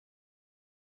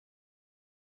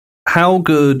 How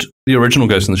good the original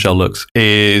Ghost in the Shell looks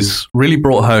is really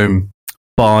brought home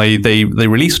by they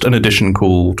released an edition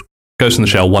called Ghost in the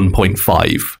Shell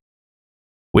 1.5,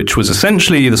 which was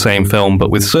essentially the same film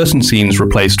but with certain scenes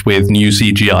replaced with new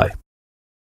CGI.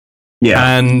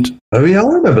 Yeah. And Oh yeah, I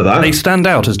remember that. they stand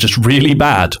out as just really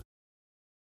bad.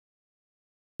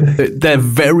 They're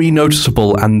very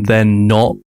noticeable and they're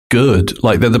not good.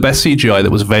 Like, they're the best CGI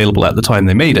that was available at the time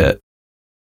they made it.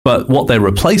 But what they're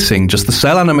replacing, just the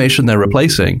cell animation they're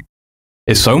replacing,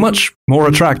 is so much more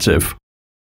attractive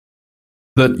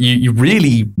that you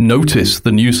really notice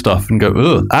the new stuff and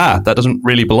go, that doesn't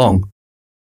really belong.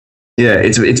 Yeah,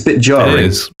 it's a bit It jarring.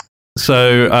 is.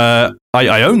 So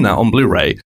I own that on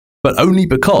Blu-ray, but only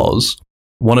because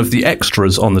one of the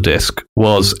extras on the disc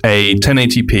was a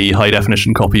 1080p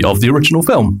high-definition copy of the original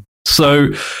film. So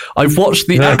I've watched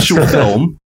the actual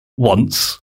film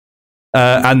once,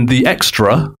 and the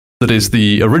extra, that is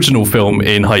the original film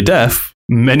in high def,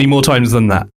 many more times than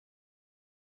that.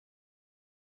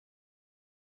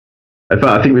 In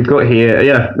fact, I think we've got here,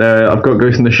 I've got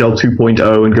Ghost in the Shell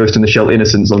 2.0 and Ghost in the Shell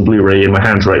Innocence on Blu-ray in my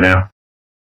hands right now.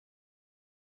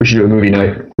 We should do a movie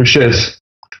night. We should.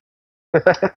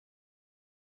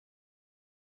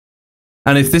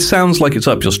 And if this sounds like it's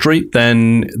up your street,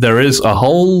 then there is a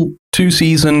whole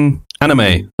 2-season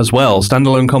anime as well,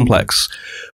 Standalone Complex,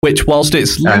 which, whilst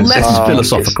it's And- less Oh,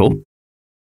 philosophical,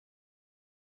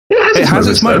 It it has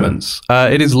its though. moments.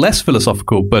 It is less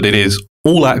philosophical, but it is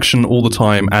all action all the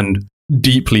time and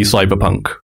deeply cyberpunk.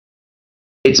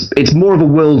 It's more of a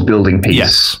world building piece.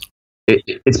 Yes.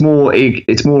 It's more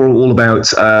all about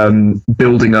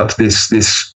building up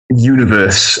this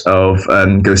universe of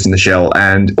Ghost in the Shell,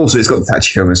 and also it's got the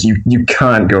Tachikomas. You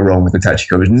can't go wrong with the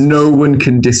Tachikomas. No one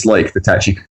can dislike the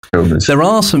Tachikomas. There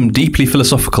are some deeply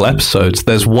philosophical episodes.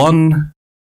 There's one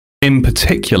in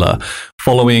particular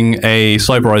following a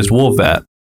cyberized war vet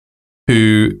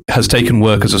who has taken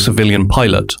work as a civilian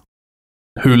pilot,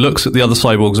 who looks at the other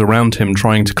cyborgs around him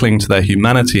trying to cling to their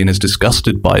humanity and is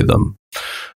disgusted by them,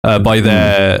 by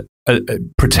their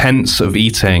pretense of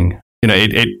eating. You know,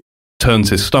 it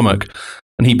turns his stomach,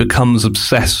 and he becomes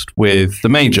obsessed with the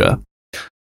Major.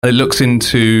 It looks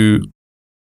into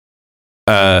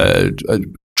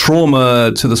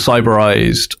trauma to the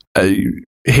cyberized,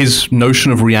 his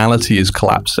notion of reality is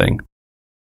collapsing.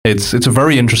 It's a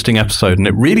very interesting episode, and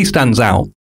it really stands out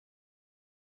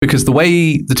because the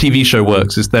way the TV show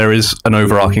works is there is an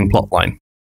overarching plot line.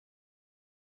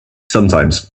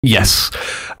 Sometimes. Yes.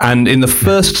 And in the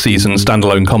first season,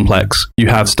 Standalone Complex, you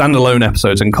have standalone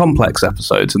episodes and complex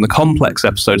episodes. And the complex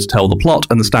episodes tell the plot,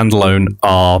 and the standalone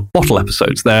are bottle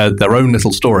episodes. They're their own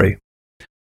little story.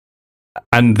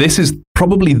 And this is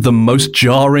probably the most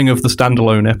jarring of the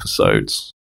standalone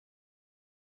episodes.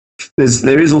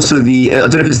 There is also the, I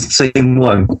don't know if it's the same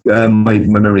one, my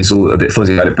memory's all a bit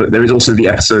fuzzy about it, but there is also the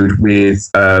episode with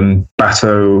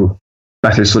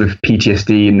Bato's sort of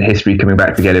PTSD and history coming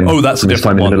back to get him. Oh, that's a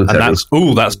different one. And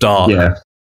that's dark. Yeah.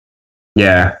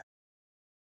 Yeah.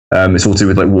 It's all to do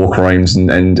with like war crimes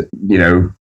and you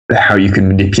know, how you can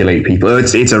manipulate people.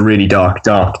 It's a really dark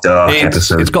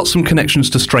episode. It's got some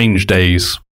connections to Strange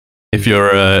Days, if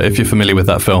you're familiar with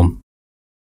that film.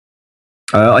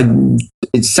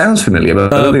 It sounds familiar,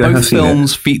 but I don't think I have both seen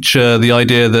films feature the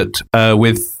idea that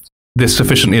with this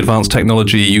sufficiently advanced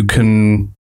technology, you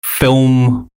can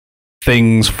film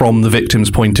things from the victim's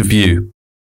point of view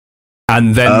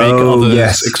and then make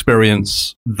others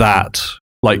experience that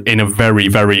like in a very,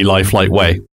 very lifelike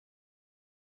way.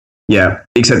 Yeah,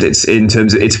 except it's in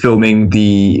terms of it's filming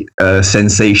the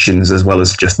sensations as well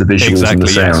as just the visuals and the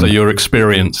sound. Yeah, so you're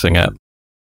experiencing it.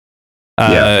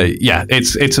 Yeah,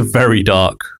 it's a very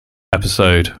dark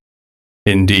episode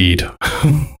indeed.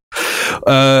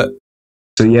 So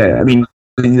yeah, I mean,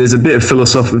 there's a bit of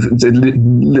philosophy.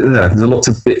 There's lots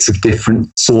of bits of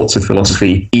different sorts of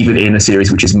philosophy, even in a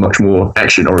series which is much more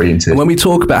action oriented. When we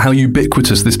talk about how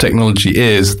ubiquitous this technology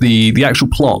is, the actual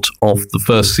plot of the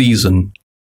first season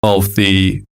of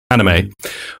the anime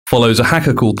follows a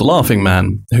hacker called the Laughing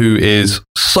Man, who is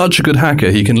such a good hacker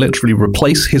he can literally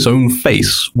replace his own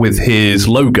face with his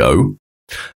logo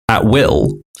at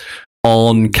will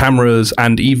on cameras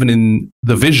and even in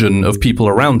the vision of people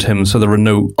around him, so there are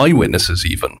no eyewitnesses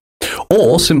even.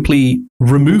 Or simply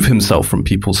remove himself from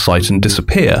people's sight and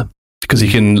disappear, because he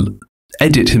can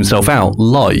edit himself out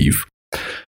live.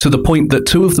 To the point that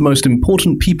two of the most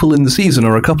important people in the season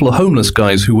are a couple of homeless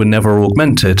guys who were never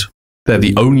augmented. They're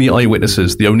the only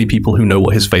eyewitnesses, the only people who know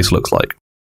what his face looks like.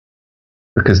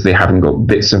 Because they haven't got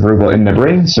bits of robot in their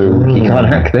brain, so he can't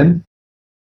hack them.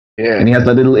 Yeah. And he has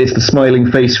that it's the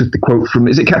smiling face with the quote from,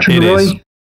 is it Catcher in the Rye?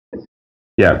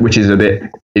 Yeah, which is a bit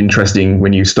interesting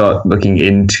when you start looking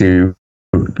into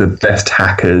the best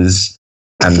hackers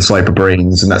and the cyber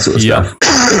brains and that sort of stuff.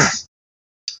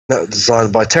 That was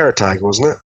designed by TerraTag, wasn't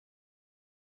it?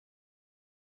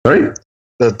 Sorry?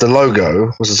 The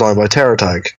logo was designed by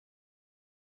TerraTag.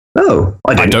 Oh,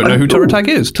 I don't know who TerraTag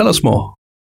is. Tell us more.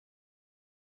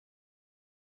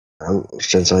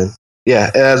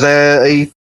 Yeah, they're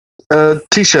a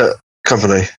t-shirt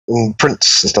company and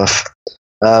prints and stuff.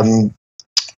 I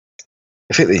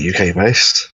think they're UK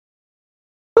based.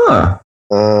 Huh.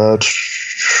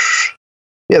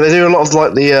 Yeah, they do a lot of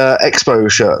like the Expo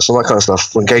shirts and that kind of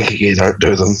stuff when Genki Gear don't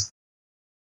do them.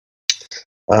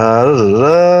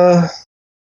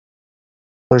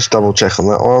 Let's double check on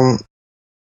that one.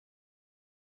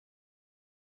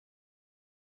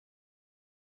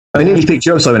 I nearly picked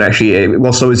you up, Simon, actually,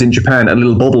 whilst I was in Japan, a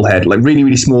little bobblehead, like really,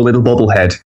 really small little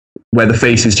bobblehead, where the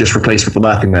face is just replaced with the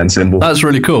Laughing Man symbol. That's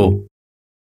really cool.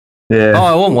 Yeah. Oh,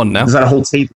 I want one now. There's that a whole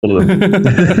table full of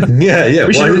them. Yeah.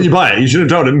 Why didn't you buy it? You should have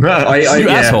told him. You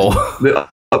asshole.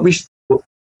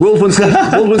 Wolf wants to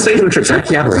trip to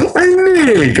Akihabara. I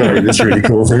nearly got it. This really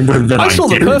cool thing, but then I saw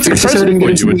the perfect present for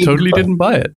you and totally didn't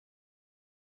buy it.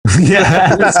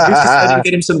 Yeah. I didn't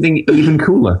get him something even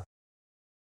cooler.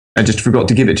 I just forgot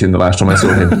to give it to him the last time I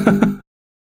saw him.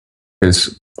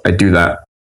 Because I do that.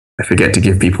 I forget to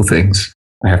give people things.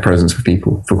 I have presents for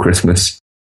people for Christmas.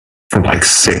 From like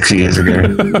 6 years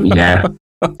ago. Yeah.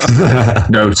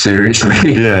 No,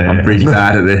 seriously. Yeah. I'm really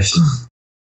bad at this.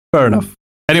 Fair enough.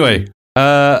 Anyway,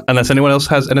 unless anyone else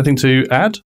has anything to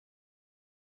add?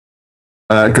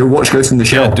 Go watch Ghost in the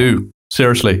Shell. Yeah, do.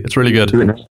 Seriously, it's really good. Do it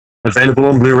now. Available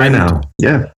on Blu-ray now.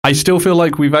 Yeah. I still feel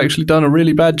like we've actually done a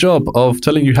really bad job of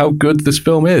telling you how good this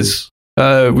film is.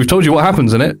 We've told you what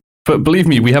happens in it, but believe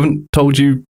me, we haven't told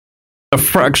you a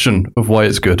fraction of why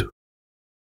it's good.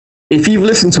 If you've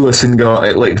listened to us and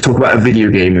talk about a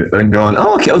video game and gone,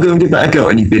 oh, okay, I'll go and give that a go,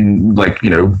 and you've been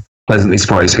pleasantly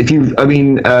surprised.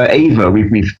 Ava,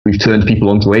 we've turned people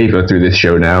onto Ava through this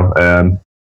show now.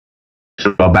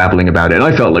 Are babbling about it, and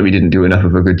I felt like we didn't do enough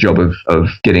of a good job of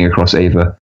getting across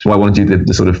Ava. So I want to do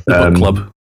the sort of book club,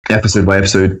 episode by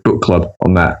episode book club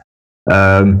on that.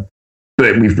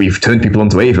 But we've turned people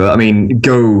onto Ava. I mean,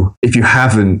 go if you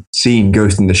haven't seen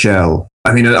Ghost in the Shell.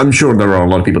 I mean, I'm sure there are a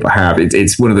lot of people that have.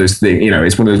 It's one of those things,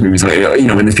 it's one of those movies,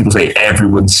 when there's people say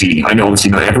everyone's seen it. I know obviously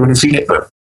not everyone has seen it, but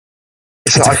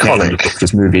It's iconic.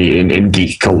 This movie in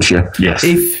geek culture. Yes.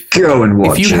 Go and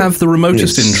watch it. If you have the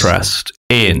remotest It's- interest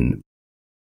in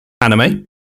anime,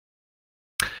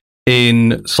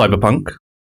 in cyberpunk,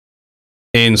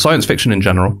 in science fiction in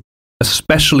general,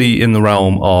 especially in the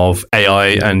realm of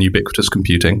AI and ubiquitous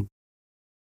computing,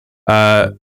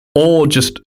 or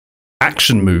just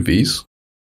action movies,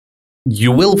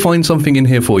 you will find something in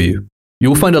here for you.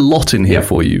 You'll find a lot in here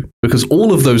for you, because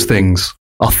all of those things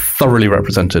are thoroughly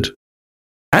represented.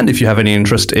 And if you have any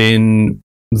interest in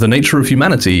the nature of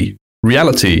humanity,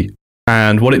 reality,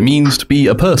 and what it means to be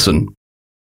a person,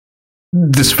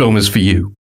 this film is for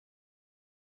you.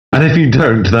 And if you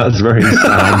don't, that's very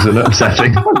sad and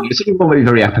upsetting. You're probably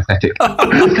very apathetic.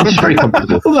 It's very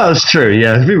comfortable. Well, that's true,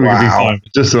 yeah. People can be fine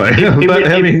just the way.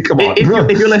 But, I mean, come on.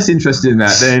 If you're less interested in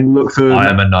that, then look for... I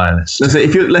am a nihilist. Let's say,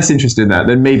 if you're less interested in that,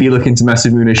 then maybe look into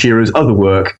Masamune Shiro's other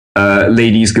work,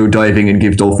 Ladies Go Diving and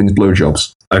Give Dolphins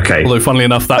Blowjobs. Okay. Although, funnily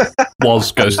enough, that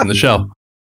was Ghost in the Shell.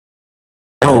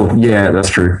 Oh, yeah, that's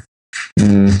true.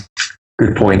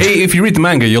 Good point. If you read the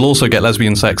manga, you'll also get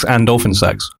lesbian sex and dolphin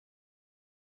sex.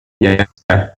 Yeah.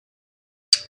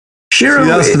 Shiro, See,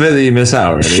 that's the bit that you miss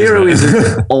out, really. Shiro is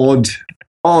isn't it? an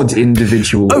odd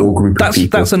individual or group of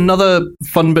people. That's another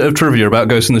fun bit of trivia about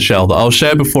Ghost in the Shell that I'll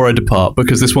share before I depart,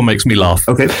 because this one makes me laugh.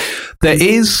 Okay. There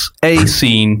is a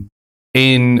scene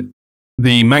in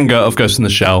the manga of Ghost in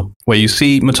the Shell where you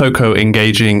see Motoko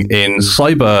engaging in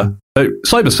cyber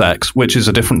sex, which is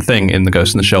a different thing in the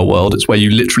Ghost in the Shell world. It's where you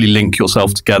literally link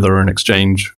yourself together and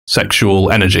exchange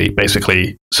sexual energy,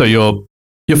 basically. So you're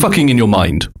fucking in your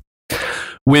mind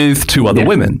with two other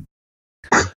women.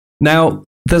 Now,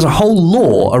 there's a whole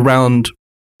lore around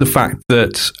the fact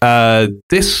that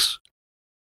this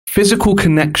physical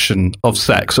connection of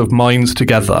sex, of minds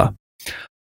together,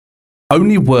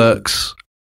 only works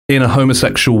in a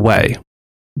homosexual way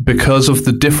because of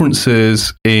the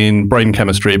differences in brain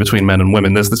chemistry between men and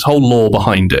women. There's this whole lore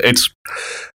behind it. It's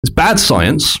bad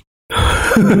science.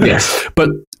 Yes. But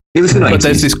it was the 90s. But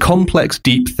there's this complex,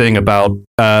 deep thing about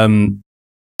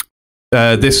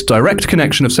this direct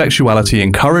connection of sexuality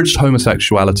encouraged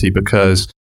homosexuality because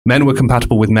men were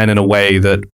compatible with men in a way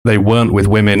that they weren't with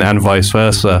women and vice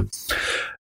versa.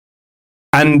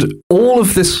 And all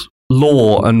of this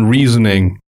lore and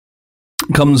reasoning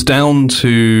comes down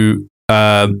to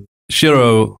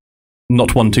Shiro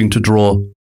not wanting to draw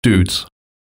dudes.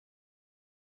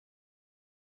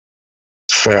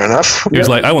 Fair enough. He was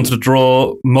like, I wanted to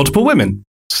draw multiple women.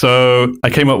 So I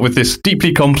came up with this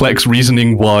deeply complex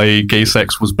reasoning why gay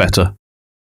sex was better.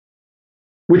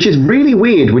 Which is really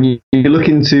weird when you look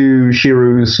into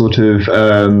Shiro's sort of,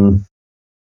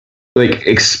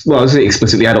 I say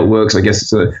explicitly adult works, I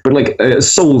guess, but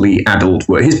solely adult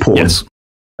work, his porn. Yes.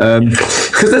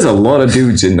 Because there's a lot of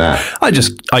dudes in that.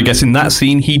 I guess in that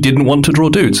scene, he didn't want to draw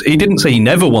dudes. He didn't say he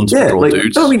never wanted to draw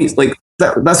dudes. I mean, it's like,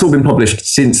 that's all been published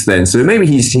since then. So maybe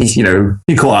he's he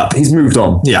caught up. He's moved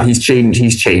on. Yeah. He's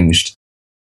changed.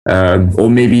 Or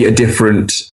maybe a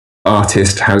different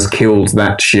artist has killed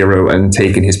that Shiro and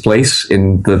taken his place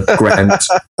in the grand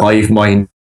hive mind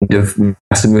of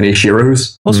Masamune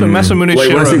Shiro's. Also, Masamune Wait,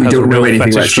 Shiro when I say we has don't a know real anything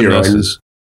about fetish for Shiro, nurses.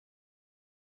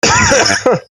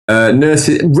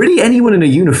 Nurses, really anyone in a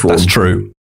uniform. That's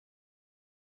true.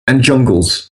 And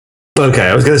jungles. Okay,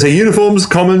 I was going to say uniforms,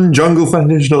 common, jungle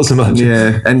fetish, not so much.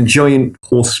 Yeah, and giant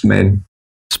horsemen.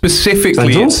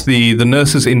 Specifically, Sandals? it's the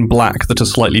nurses in black that are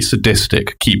slightly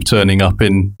sadistic keep turning up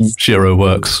in Shiro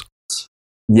works.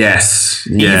 Yes,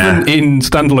 yeah. Even in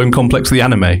standalone Complex the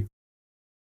anime.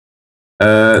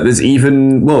 There's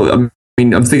even, I'm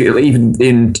thinking even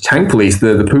in Tank Police,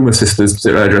 the Puma sisters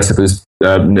dress up as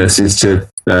nurses to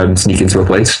sneak into a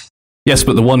place. Yes,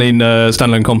 but the one in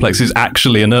standalone Complex is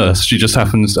actually a nurse. She just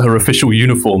happens, her official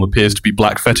uniform appears to be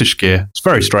black fetish gear. It's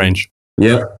very strange.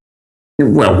 Yeah.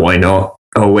 Well, why not?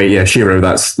 Oh wait, yeah, Shiro.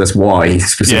 That's why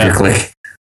specifically.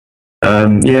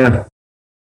 Yeah.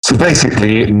 So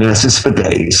basically, nurses for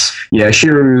days. Yeah,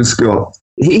 Shiro's got.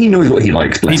 He knows what he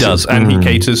likes. He bless him. does, and he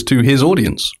caters to his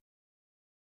audience.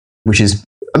 Which is,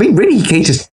 really, he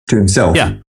caters to himself.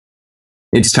 Yeah.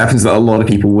 It just happens that a lot of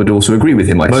people would also agree with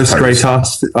him. Most suppose. great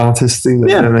artists do that.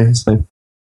 Yeah. Don't they? So,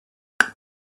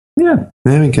 Yeah.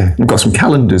 there we go. We've got some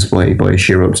calendars by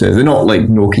Shiro upstairs. They're not like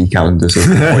Norky calendars. So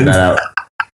I'll point that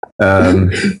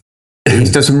out.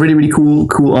 He's done some really, really cool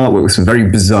artwork with some very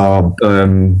bizarre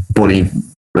body.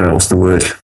 What's the word?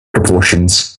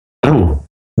 Proportions. Oh,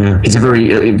 yeah. It's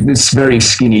very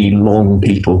skinny, long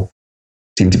people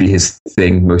seem to be his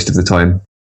thing most of the time.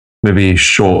 Maybe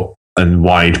short and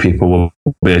wide people will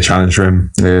be a challenge for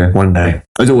him Yeah. one day.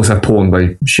 I'd also have Pawn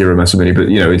by Shiro Masamune, but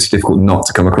it's difficult not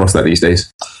to come across that these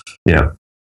days. Yeah.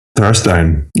 Throw a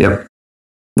stone. Yep.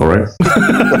 All right.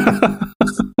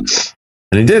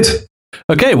 And he did.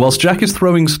 Okay, whilst Jack is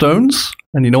throwing stones,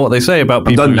 and you know what they say about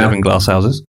people done who now. live in glass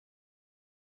houses.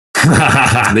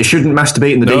 They shouldn't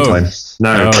masturbate in the No. daytime.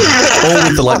 No. All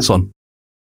with the lights on.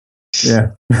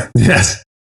 Yeah. Yes.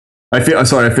 I feel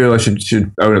I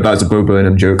should own it. That's a Bo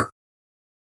Burnham joke.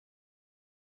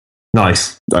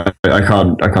 Nice. I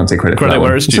can't take credit for Credit that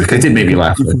where one. it's due. It did make me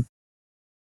laugh.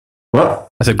 What?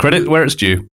 I said credit where it's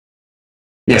due.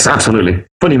 Yes, absolutely.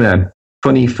 Funny man.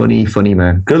 Funny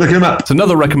man. Go look him up. It's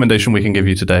another recommendation we can give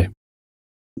you today.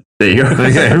 There you go.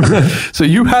 Okay. So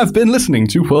you have been listening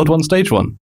to World 1 Stage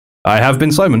 1. I have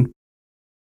been Simon.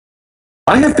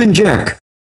 I have been Jack.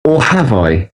 Or have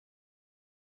I?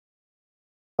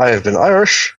 I have been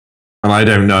Irish. And I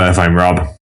don't know if I'm Rob.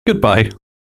 Goodbye.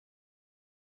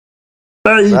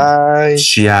 Bye. Bye.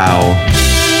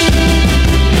 Ciao.